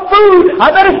 ain't enough food,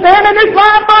 I better stand in this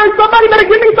line first, somebody better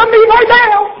give me something to eat right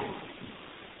now.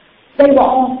 They were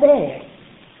all fed.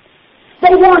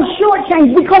 They weren't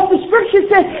shortchanged because the scripture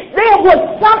says there was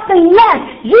something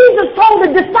left. Jesus told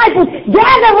the disciples,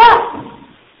 gather up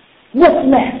what's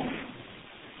left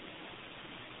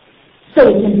so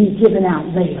it can be given out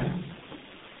later.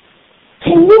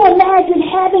 Can you imagine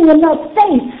having enough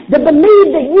faith to believe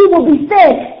that you will be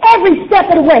fed every step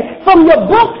of the way, from your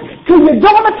books to your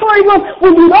dormitory room,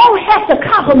 when you don't have to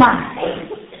compromise?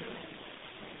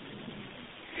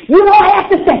 You don't have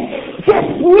to say, just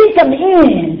sneak him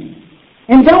in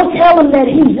and don't tell him that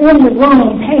he's in the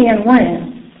room paying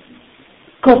rent,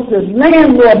 because the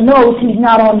landlord knows he's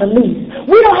not on the lease.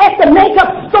 We don't have to make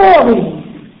up stories.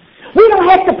 We don't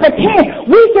have to pretend.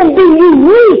 We can be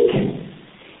unique,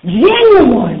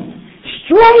 genuine,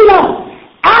 straight up,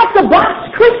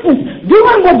 out-the-box Christians,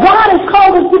 doing what God has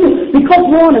called us to do, because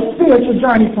we're on a spiritual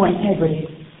journey for integrity.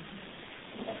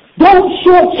 Don't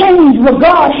shortchange what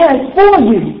God has for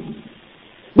you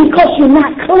because you're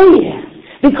not clear,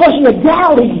 because you're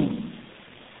doubting,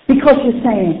 because you're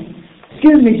saying,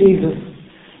 excuse me, Jesus,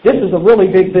 this is a really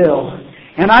big bill,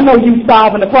 and I know you're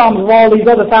solving the problems of all these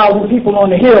other 1,000 people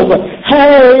on the hill, but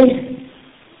hey,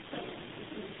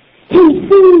 He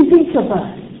sees each of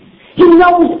us. He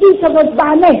knows each of us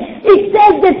by name. It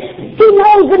says that He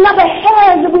knows the number of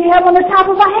hairs that we have on the top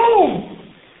of our head.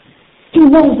 He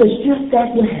knows us just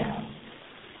that well.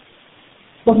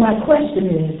 But my question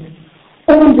is,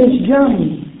 on this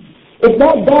journey, if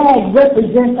that bag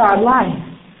represents our life,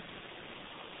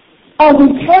 are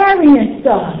we carrying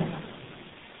stuff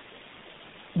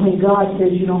when God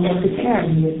says you don't have to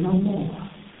carry it no more?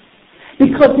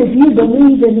 Because if you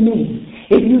believe in me,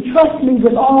 if you trust me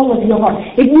with all of your heart,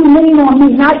 if you lean on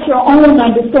me, not your own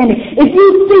understanding, if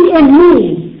you see in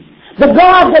me the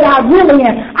God that I really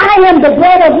am, I am the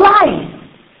bread of life,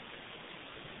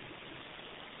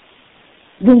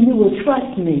 then you will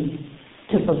trust me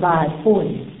to provide for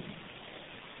you.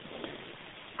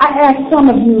 I ask some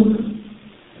of you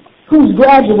who's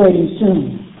graduating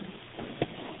soon.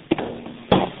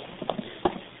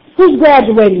 Who's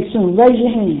graduating soon? Raise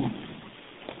your hand.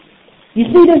 You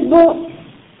see this book?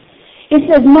 It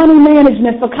says money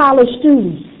management for college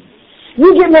students.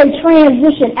 You get ready to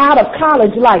transition out of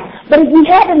college life. But if you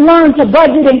haven't learned to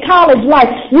budget in college life,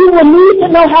 you will need to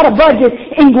know how to budget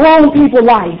in grown people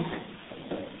life.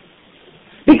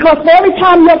 Because every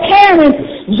time your parents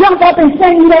jump up and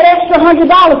send you that extra $100,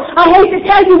 I hate to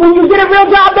tell you, when you get a real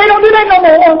job, they don't do that no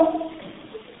more.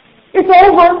 It's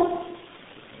over.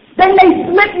 They may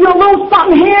slip you a little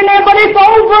something here and there, but it's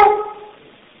over.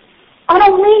 I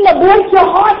don't mean to break your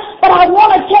heart, but I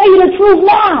want to tell you the truth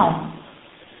now.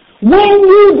 When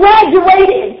you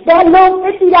graduated, that little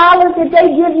 $50 that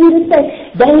they give you to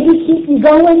say, baby, keep you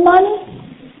going money,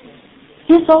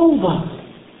 it's over.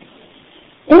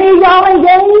 Any of y'all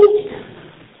engaged?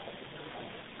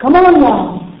 Come on,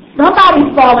 y'all.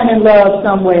 Somebody's falling in love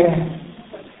somewhere.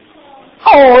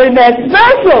 Oh, isn't that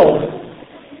special?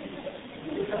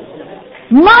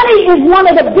 Money is one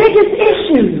of the biggest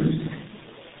issues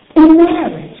in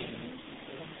marriage.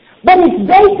 But it's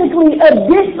basically a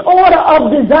disorder of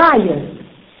desire.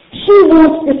 She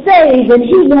wants to save and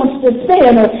he wants to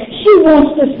spend, or she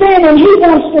wants to spend and he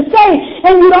wants to save,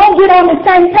 and you don't get on the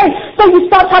same page, so you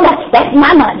start talking about, that's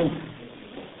my money.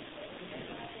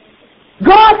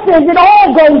 God says it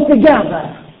all goes together.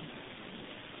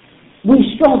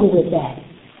 We struggle with that.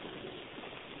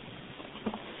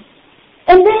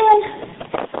 And then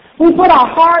we put our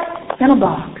heart in a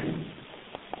box.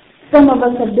 Some of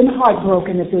us have been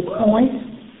heartbroken at this point,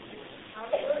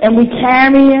 and we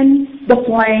carrying the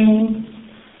flame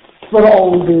for the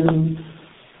old dude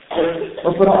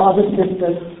or for the other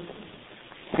sister,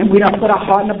 and we don't put our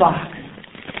heart in a box.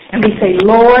 And we say,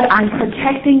 Lord, I'm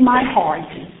protecting my heart.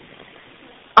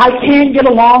 I can't get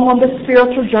along on the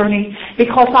spiritual journey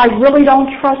because I really don't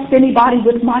trust anybody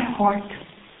with my heart.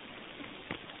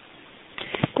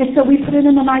 And so we put it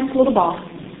in a nice little box.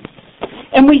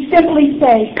 And we simply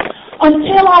say,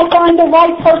 until I find the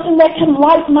right person that can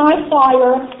light my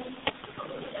fire,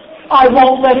 I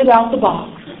won't let it out the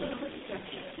box.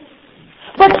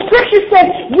 But Scripture says,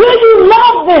 will you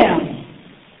love them?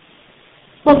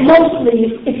 But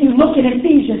mostly, if you look at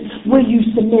Ephesians, will you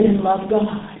submit and love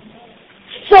God?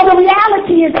 So the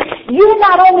reality is, you're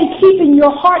not only keeping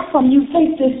your heart from you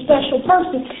think this special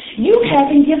person, you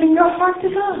haven't given your heart to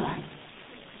God.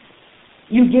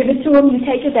 You give it to him, you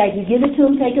take it back. You give it to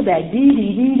him, take it back.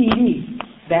 D.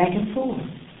 Back and forth.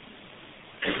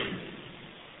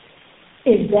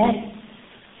 Is that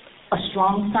a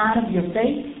strong sign of your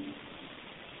faith?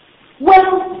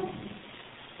 Well,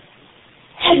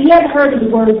 have you ever heard of the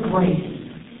word grace?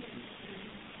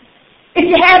 If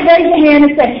you have, raise your hand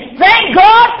and say, thank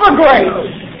God for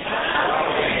grace.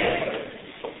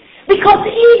 Because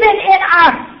even in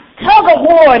our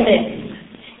tug-of-warness,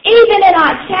 even in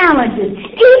our challenges,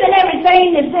 even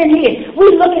everything that's in here,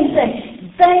 we look and say,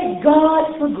 thank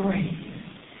God for grace.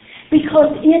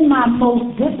 Because in my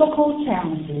most difficult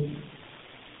challenges,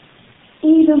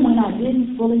 even when I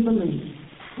didn't fully believe,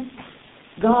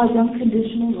 God's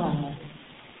unconditional love,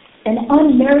 an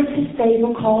unmerited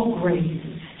favor called grace,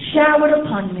 showered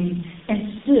upon me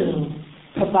and still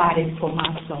provided for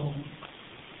my soul.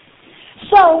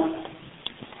 So,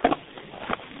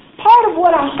 part of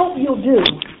what I hope you'll do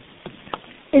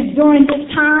is during this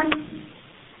time,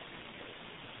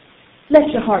 let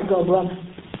your heart go, brother.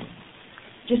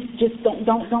 Just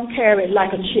don't carry it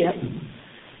like a chip.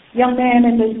 Young man,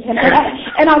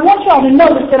 and I want y'all to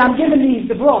notice that I'm giving these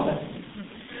to brothers.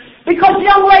 Because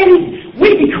young ladies,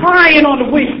 we be crying on the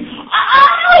wheel.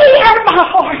 Oh, he hurt my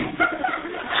heart.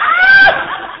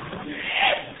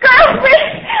 Girlfriend,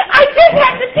 I just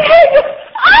have to tell you.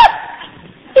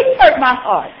 He hurt my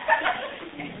heart.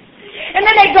 And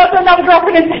then they go to another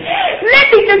girlfriend and say, let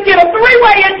me just get a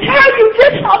three-way and tell you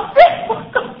just how this.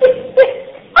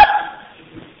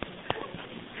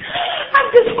 I'm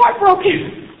just heartbroken.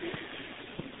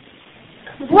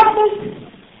 Brothers,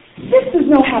 sisters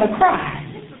know how to cry.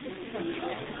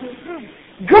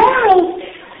 Girls,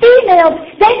 females,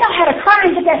 they know how to cry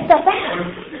and get that stuff out.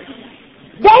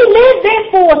 They live there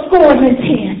 10.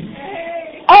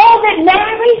 All that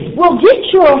marry will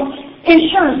get your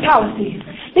insurance policy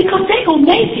because they gonna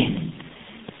make it.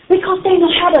 Because they know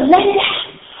how to let it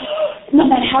out. No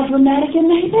matter how dramatic it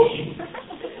may be.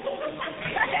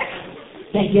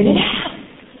 They get it out.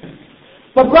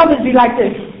 But brothers be like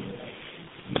this.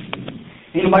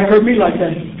 Ain't nobody hurt me like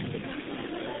that.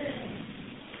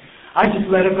 I just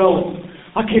let her go.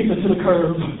 I kicked her to the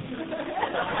curb.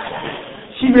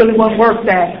 She really wasn't worth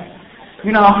that.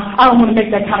 You know, I don't want to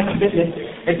make that kind of commitment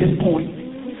at this point.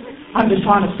 I'm just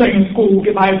trying to stay in school,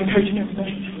 get my education and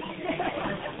everything.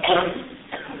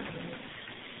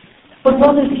 But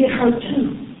brothers get hurt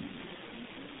too.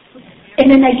 And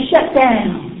then they shut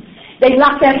down. They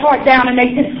lock that heart down and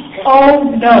they say, oh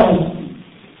no,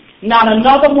 not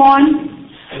another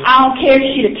one. I don't care if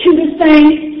she's the cutest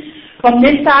thing from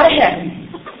this side of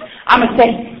heaven. I'm going to say,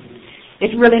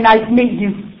 it's really nice meeting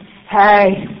you.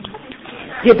 Hey,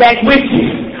 get back with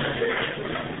you.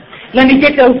 Let me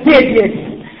get those digits.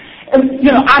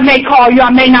 I may call you,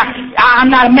 I may not. I'm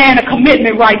not a man of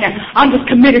commitment right now. I'm just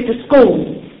committed to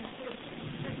school.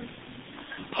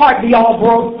 Heart be all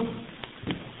broke.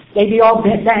 They be all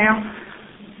bent down.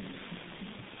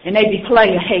 And they be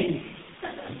player hating.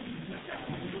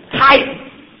 Tight.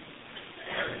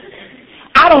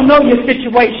 I don't know your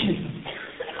situation.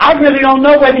 I really don't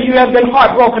know whether you have been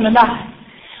heartbroken or not.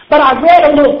 But I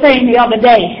read a little thing the other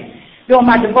day during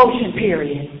my devotion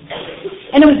period.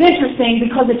 And it was interesting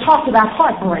because it talked about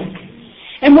heartbreak.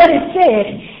 And what it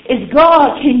said is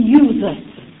God can use us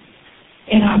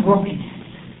in our brokenness.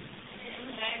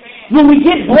 When we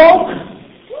get broke,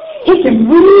 He can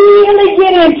really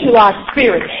get into our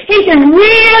spirit. He can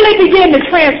really begin the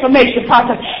transformation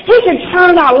process. He can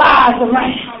turn our lives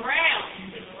around.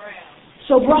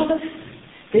 So, brothers,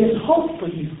 there's hope for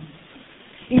you.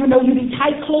 Even though you be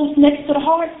tight, close next to the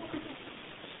heart,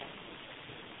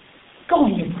 go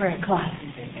in your prayer closet.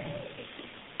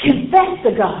 Confess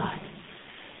to God.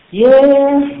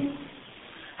 Yeah,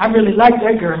 I really like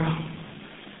that girl.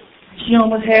 She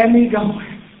almost had me going.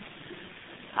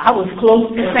 I was close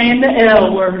to saying the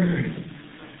L word.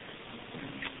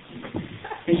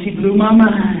 And she blew my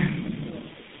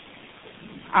mind.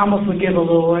 I'm going to forgive her,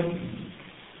 Lord.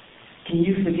 Can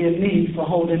you forgive me for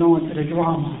holding on to the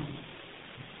drama?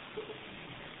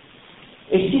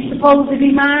 If she's supposed to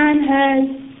be mine,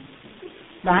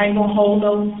 hey, I ain't going to hold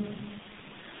no.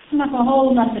 I'm not going to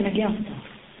hold nothing against her.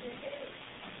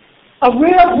 A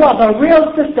real brother, a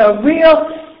real sister, a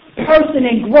real person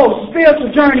in growth,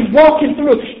 spiritual journey, walking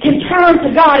through, can turn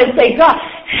to God and say, God,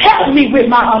 help me with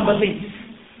my unbelief.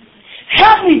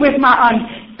 Help me with my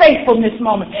unfaithfulness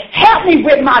moment. Help me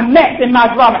with my mess and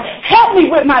my drama. Help me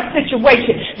with my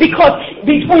situation. Because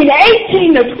between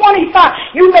 18 to 25,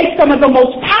 you make some of the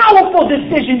most powerful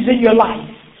decisions in your life.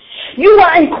 You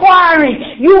are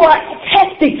inquiring. You are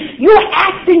testing. You are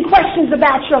asking questions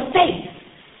about your faith.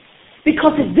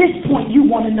 Because at this point, you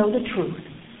want to know the truth.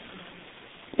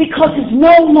 Because it's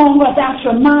no longer about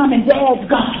your mom and dad's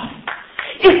God.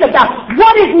 It's about,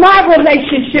 what is my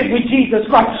relationship with Jesus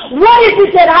Christ? What is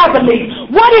it that I believe?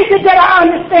 What is it that I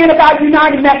understand about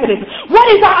United Methodist? What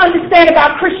is I understand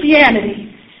about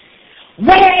Christianity?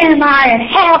 Where am I and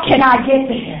how can I get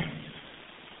there?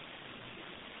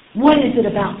 What is it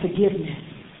about forgiveness?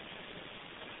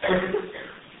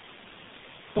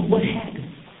 But what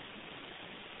happens?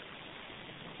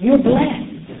 You're blessed.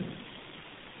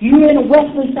 You're in a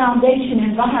Wesley Foundation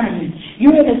environment.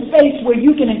 You're in a space where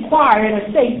you can inquire in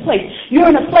a safe place. You're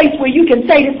in a place where you can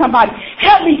say to somebody,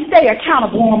 help me stay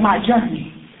accountable on my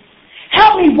journey.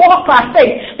 Help me walk by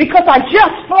faith because I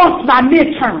just flunked my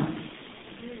midterm.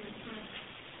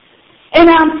 And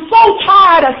I'm so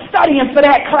tired of studying for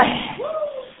that class.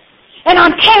 And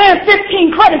I'm carrying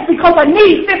 15 credits because I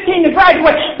need 15 to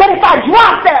graduate. But if I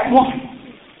drop that one,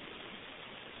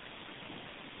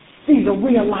 these are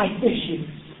real life issues.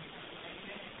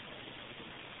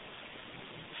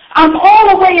 I'm all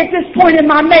the way at this point in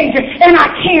my major, and I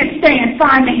can't stand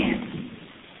finance.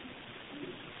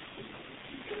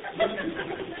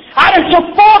 I done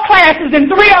took 4 classes,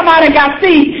 and 3 of them I done got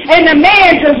C's, and the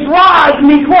man just drives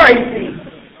me crazy.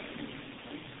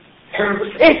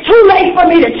 It's too late for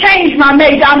me to change my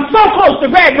major. I'm so close to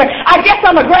graduate. I guess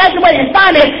I'm going to graduate in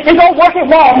finance and go work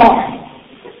at Walmart.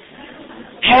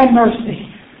 Have mercy.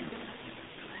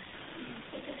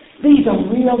 These are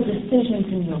real decisions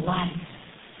in your life.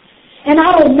 And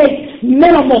I don't make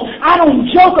minimal, I don't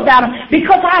joke about them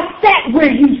because I sat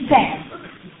where you sat.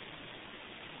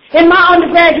 In my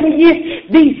undergraduate years,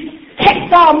 the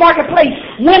textile marketplace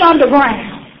went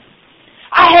underground.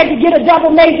 I had to get a double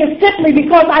major simply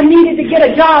because I needed to get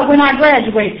a job when I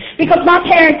graduated. Because my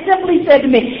parents simply said to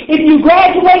me, if you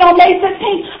graduate on May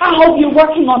 15th, I hope you're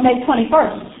working on May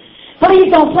 21st. Please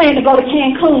don't plan to go to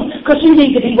Cancun because you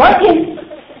need to be working,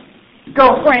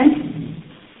 girlfriend.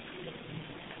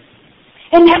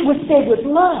 And that was said with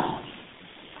love.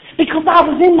 Because I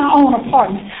was in my own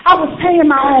apartment. I was paying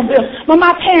my own bills. But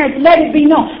my parents let it be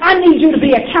known, I need you to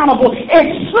be accountable as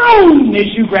soon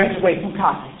as you graduate from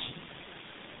college.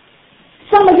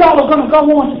 Some of y'all are going to go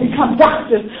on to become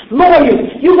doctors,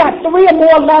 lawyers. You got 3 or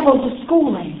more levels of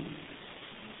schooling.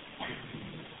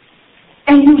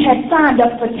 And you had signed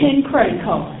up for 10 credit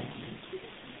cards.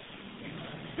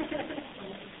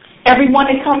 Every one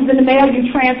that comes in the mail, you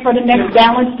transfer the next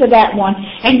balance to that one.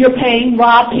 And you're paying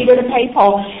Rob, Peter to pay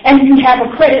Paul. And you have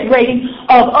a credit rating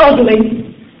of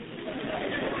ugly.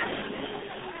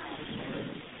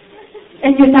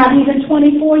 And you're not even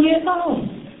 24 years old.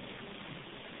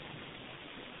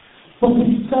 But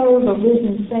we serve a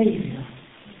risen Savior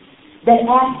that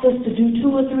asks us to do 2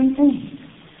 or 3 things.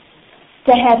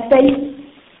 To have faith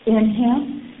in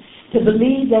Him, to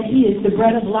believe that He is the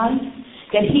bread of life,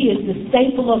 that He is the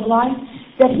staple of life,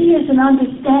 that He is an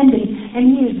understanding,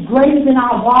 and He is greater than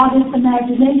our wildest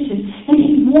imagination, and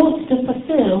He wants to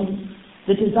fulfill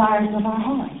the desires of our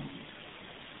hearts.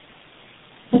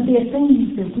 But there are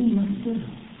things that we must do.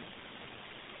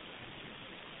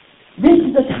 This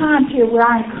is a time here where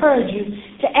I encourage you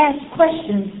to ask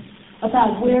questions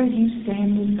about where you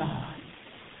stand with God.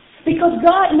 Because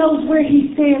God knows where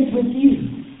He stands with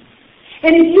you.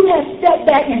 And if you have stepped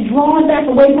back and drawn back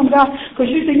away from God, because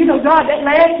you say, God, that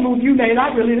last move you made,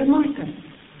 I really didn't like it.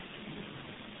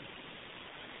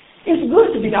 It's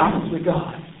good to be honest with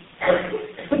God.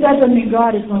 But that doesn't mean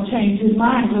God is going to change His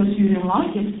mind because you didn't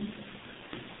like it.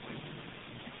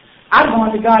 I've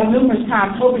gone to God numerous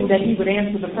times hoping that He would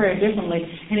answer the prayer differently,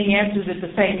 and He answers it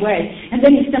the same way. And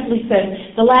then He simply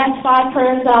says, the last 5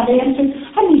 prayers I've answered,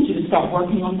 I need you to start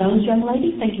working on those, young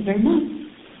lady. Thank you very much.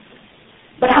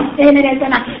 But I'm standing there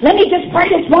saying, let me just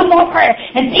pray this one more prayer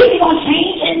and see if He's going to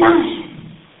change His mind.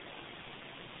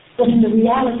 But in the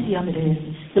reality of it is,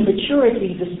 the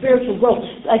maturity, the spiritual growth,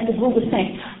 like the group was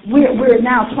saying, we're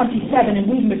now 27 and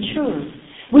we've matured.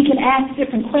 We can ask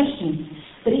different questions.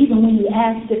 But even when you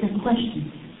ask different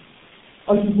questions,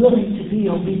 are you willing to be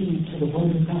obedient to the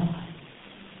Word of God?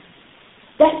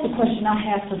 That's the question I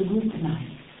have for the group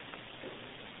tonight.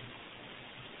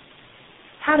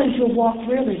 How does your walk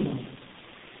really look?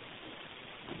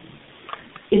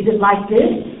 Is it like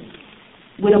this,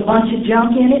 with a bunch of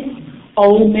junk in it?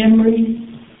 Old memories,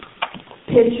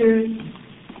 pictures,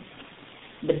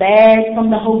 the bag from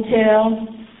the hotel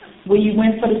where you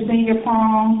went for the senior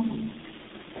prom,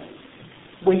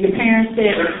 where your parents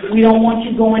said, we don't want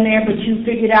you going there, but you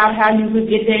figured out how you could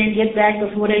get there and get back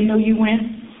before they knew you went.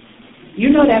 You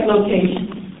know that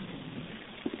location.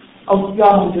 Oh,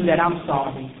 y'all don't do that. I'm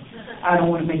sorry. I don't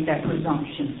want to make that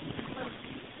presumption.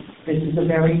 This is a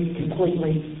very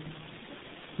completely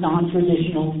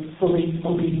non-traditional, fully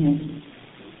obedient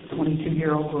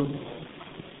 22-year-old group.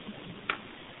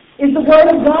 Is the Word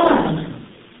of God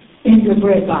in your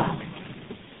bread box?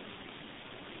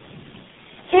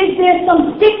 Is there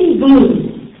some sticky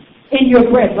glue in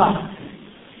your bread box?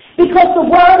 Because the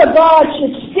Word of God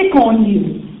should stick on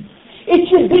you. It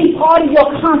should be part of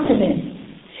your continence.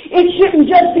 It shouldn't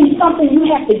just be something you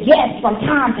have to guess from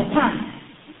time to time.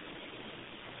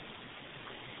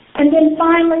 And then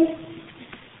finally,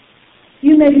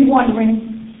 you may be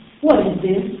wondering, what is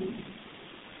this?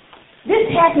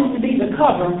 This happens to be the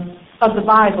cover of the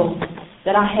Bible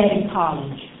that I had in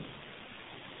college.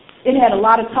 It had a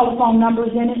lot of telephone numbers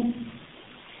in it.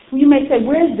 Well, you may say,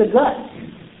 where's the guts?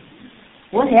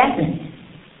 What happened?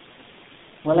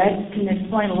 Well, that can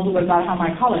explain a little bit about how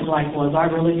my college life was. I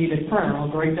really needed prayer a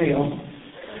great deal.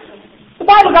 The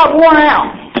Bible got worn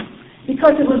out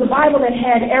because it was a Bible that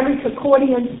had every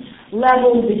concordance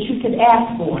level that you could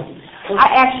ask for.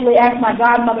 I actually asked my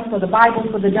godmother for the Bible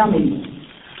for the dummies.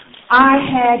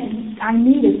 I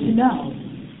needed to know.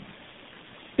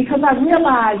 Because I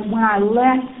realized when I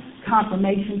left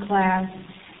confirmation class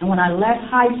and when I left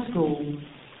high school,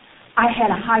 I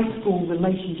had a high school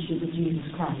relationship with Jesus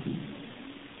Christ.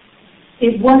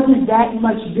 It wasn't that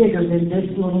much bigger than this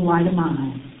little light of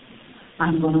mine.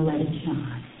 I'm going to let it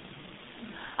shine.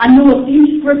 I knew a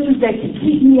few scriptures that could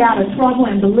keep me out of trouble,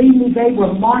 and believe me, they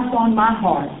were marked on my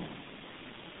heart.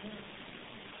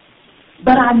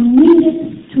 But I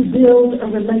needed to build a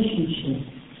relationship.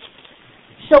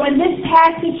 So in this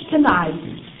passage tonight,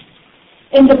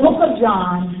 in the book of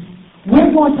John,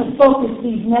 we're going to focus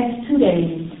these next 2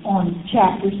 days on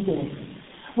chapter 6.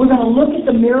 We're going to look at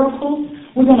the miracles,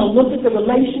 we're going to look at the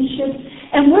relationships,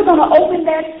 and we're going to open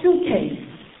that suitcase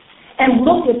and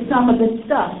look at some of the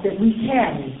stuff that we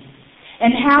carry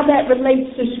and how that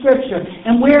relates to Scripture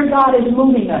and where God is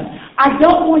moving us. I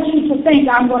don't want you to think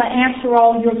I'm going to answer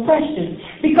all your questions,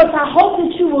 because I hope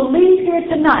that you will leave here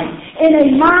tonight in a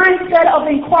mindset of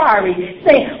inquiry,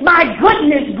 saying, my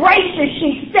goodness gracious,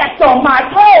 she stepped on my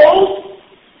toes.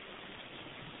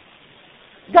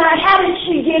 God, how did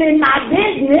she get in my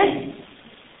business?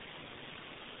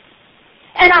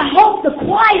 And I hope the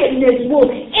quietness will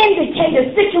indicate a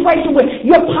situation where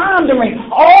you're pondering.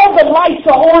 All the lights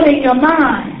are on in your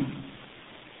mind.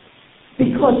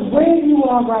 Because where you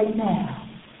are right now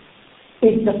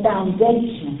is the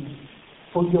foundation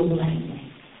for your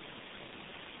blessing.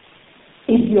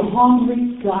 If you're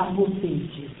hungry, God will feed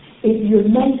you. If you're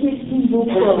naked, He will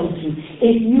clothe you.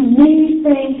 If you need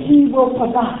things, He will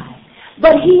provide.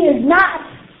 But He is not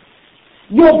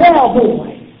your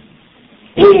bellboy.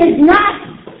 He is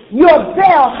not your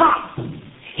bellhop.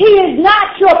 He is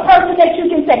not your person that you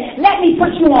can say, let me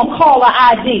put you on caller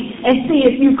ID and see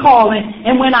if you call in.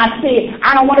 And when I see it,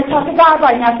 I don't want to talk to God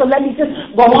right now, so let me just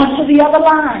go on to the other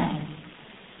line.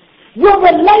 Your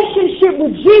relationship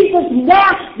with Jesus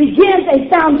now begins a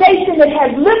foundation that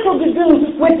has little to do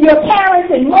with your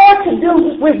parents and more to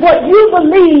do with what you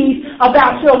believe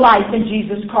about your life in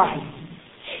Jesus Christ.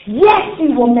 Yes,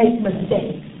 you will make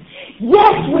mistakes.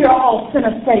 Yes, we are all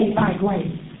sinners saved by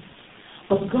grace.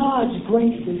 But God's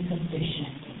grace is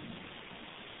sufficient.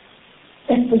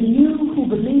 And for you who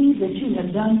believe that you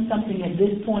have done something at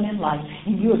this point in life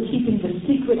and you are keeping the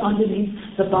secret underneath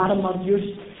the bottom of your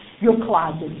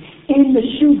closet, in the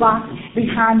shoebox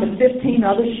behind the 15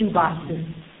 other shoeboxes,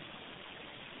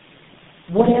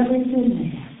 whatever is in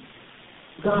there,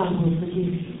 God will forgive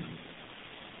you.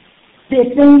 There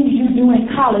are things you do in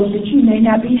college that you may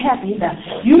not be happy about.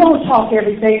 You don't talk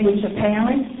every day with your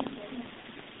parents.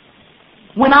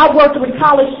 When I worked with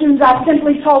college students, I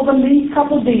simply told them these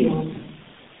couple deals.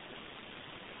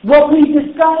 What we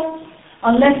discussed,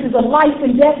 unless it's a life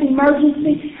and death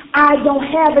emergency, I don't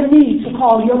have a need to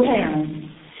call your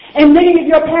parents. And many of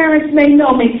your parents may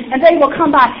know me, and they will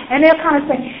come by, and they'll kind of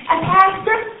say,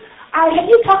 Pastor, have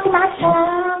you talked to my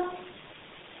child?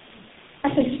 I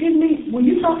said, excuse me, were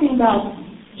you talking about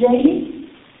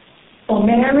Jamie or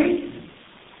Mary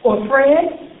or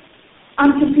Fred?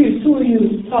 I'm confused. Who are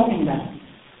you talking about?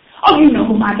 Oh, you know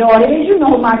who my daughter is. You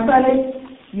know who my son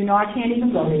is. You know, I can't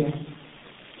even go there.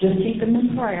 Just keep them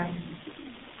in prayer.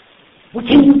 Well,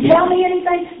 can you tell me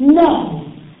anything? No.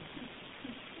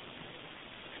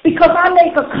 Because I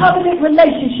make a covenant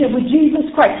relationship with Jesus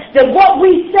Christ that what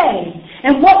we say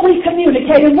and what we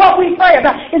communicate and what we pray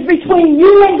about is between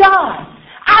you and God.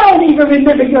 I don't even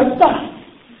remember your stuff.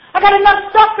 I got enough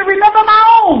stuff to remember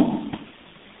my own.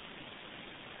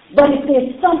 But if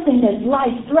there's something that's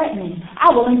life-threatening, I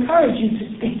will encourage you to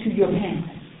speak to your parents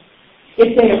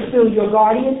if they are still your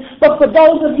guardians. But for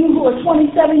those of you who are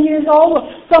 27 years old, or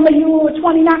some of you who are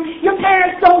 29, your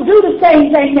parents don't do the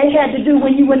same thing they had to do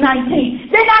when you were 19.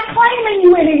 They're not claiming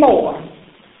you anymore.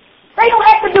 They don't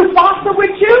have to do foster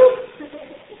with you.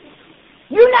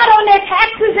 You're not on their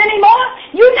taxes anymore.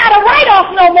 You're not a write-off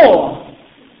no more.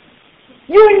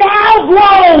 You're now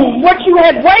grown. What you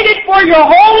have waited for your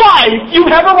whole life, you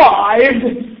have arrived.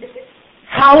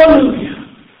 Hallelujah.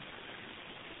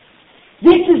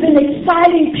 This is an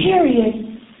exciting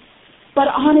period, but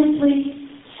honestly,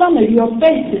 some of your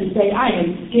faces say, I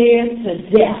am scared to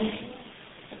death.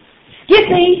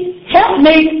 Skippy, help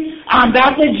me. I'm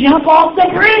about to jump off the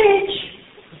bridge.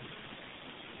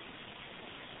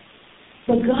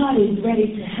 But God is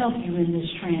ready to help you in this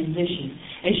transition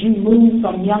as you move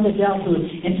from young adulthood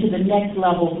into the next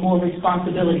level of more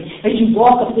responsibility, as you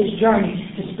walk up this journey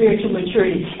to spiritual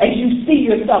maturity, as you see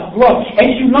yourself grow,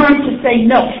 as you learn to say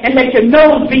no and let your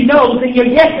no's be no's and your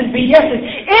yeses be yeses.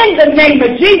 In the name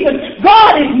of Jesus,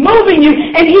 God is moving you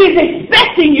and He is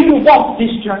expecting you to walk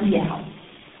this journey out.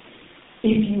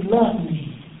 If you love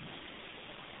me,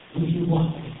 will you walk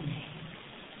with me?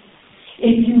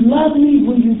 If you love me,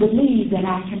 will you believe that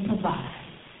I can provide?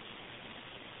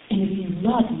 And if you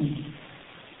love me,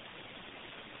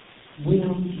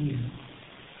 will you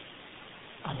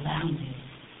allow me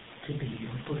to be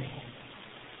your bread?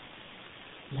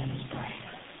 Let us pray.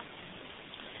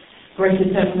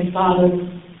 Gracious Heavenly Father,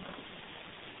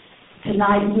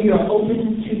 tonight we are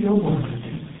open to your word.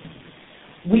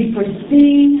 We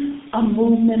perceive a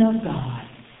movement of God.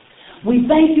 We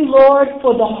thank you, Lord,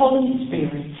 for the Holy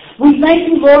Spirit. We thank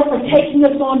you, Lord, for taking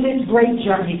us on this great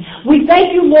journey. We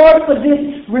thank you, Lord, for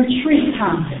this retreat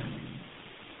time.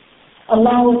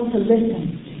 Allow us to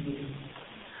listen to you.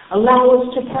 Allow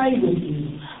us to pray with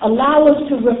you. Allow us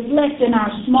to reflect in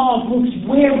our small groups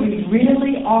where we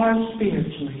really are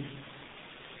spiritually.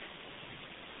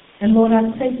 And Lord, I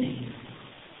say to you,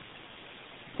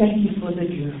 thank you for the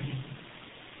journey.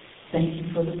 Thank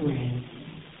you for the bread.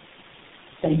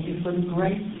 Thank you for the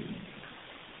grace.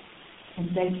 And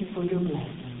thank you for your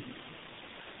blessing.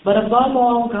 But above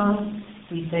all, God,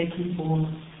 we thank you for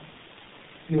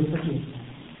your forgiveness.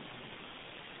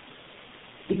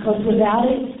 Because without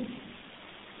it,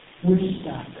 we're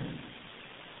stuck.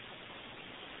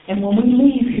 And when we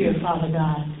leave here, Father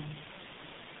God,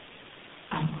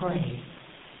 I pray,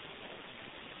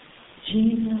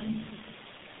 Jesus,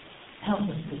 help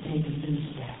us to take a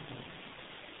new step.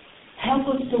 Help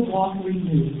us to walk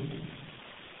renewed.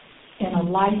 in a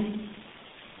life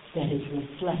that is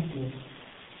reflective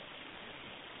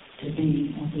to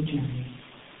be on the journey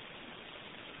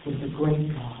with a great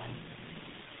God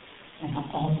and an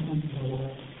awesome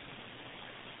Lord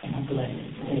and a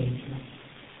blessed Savior.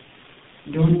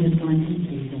 During this Lenten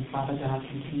season, Father God,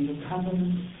 continue to cover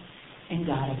us and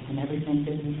guide us in everything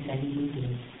that we say and we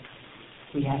do.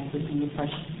 We ask this in your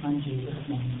precious Son, Jesus'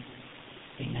 name.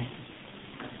 Amen.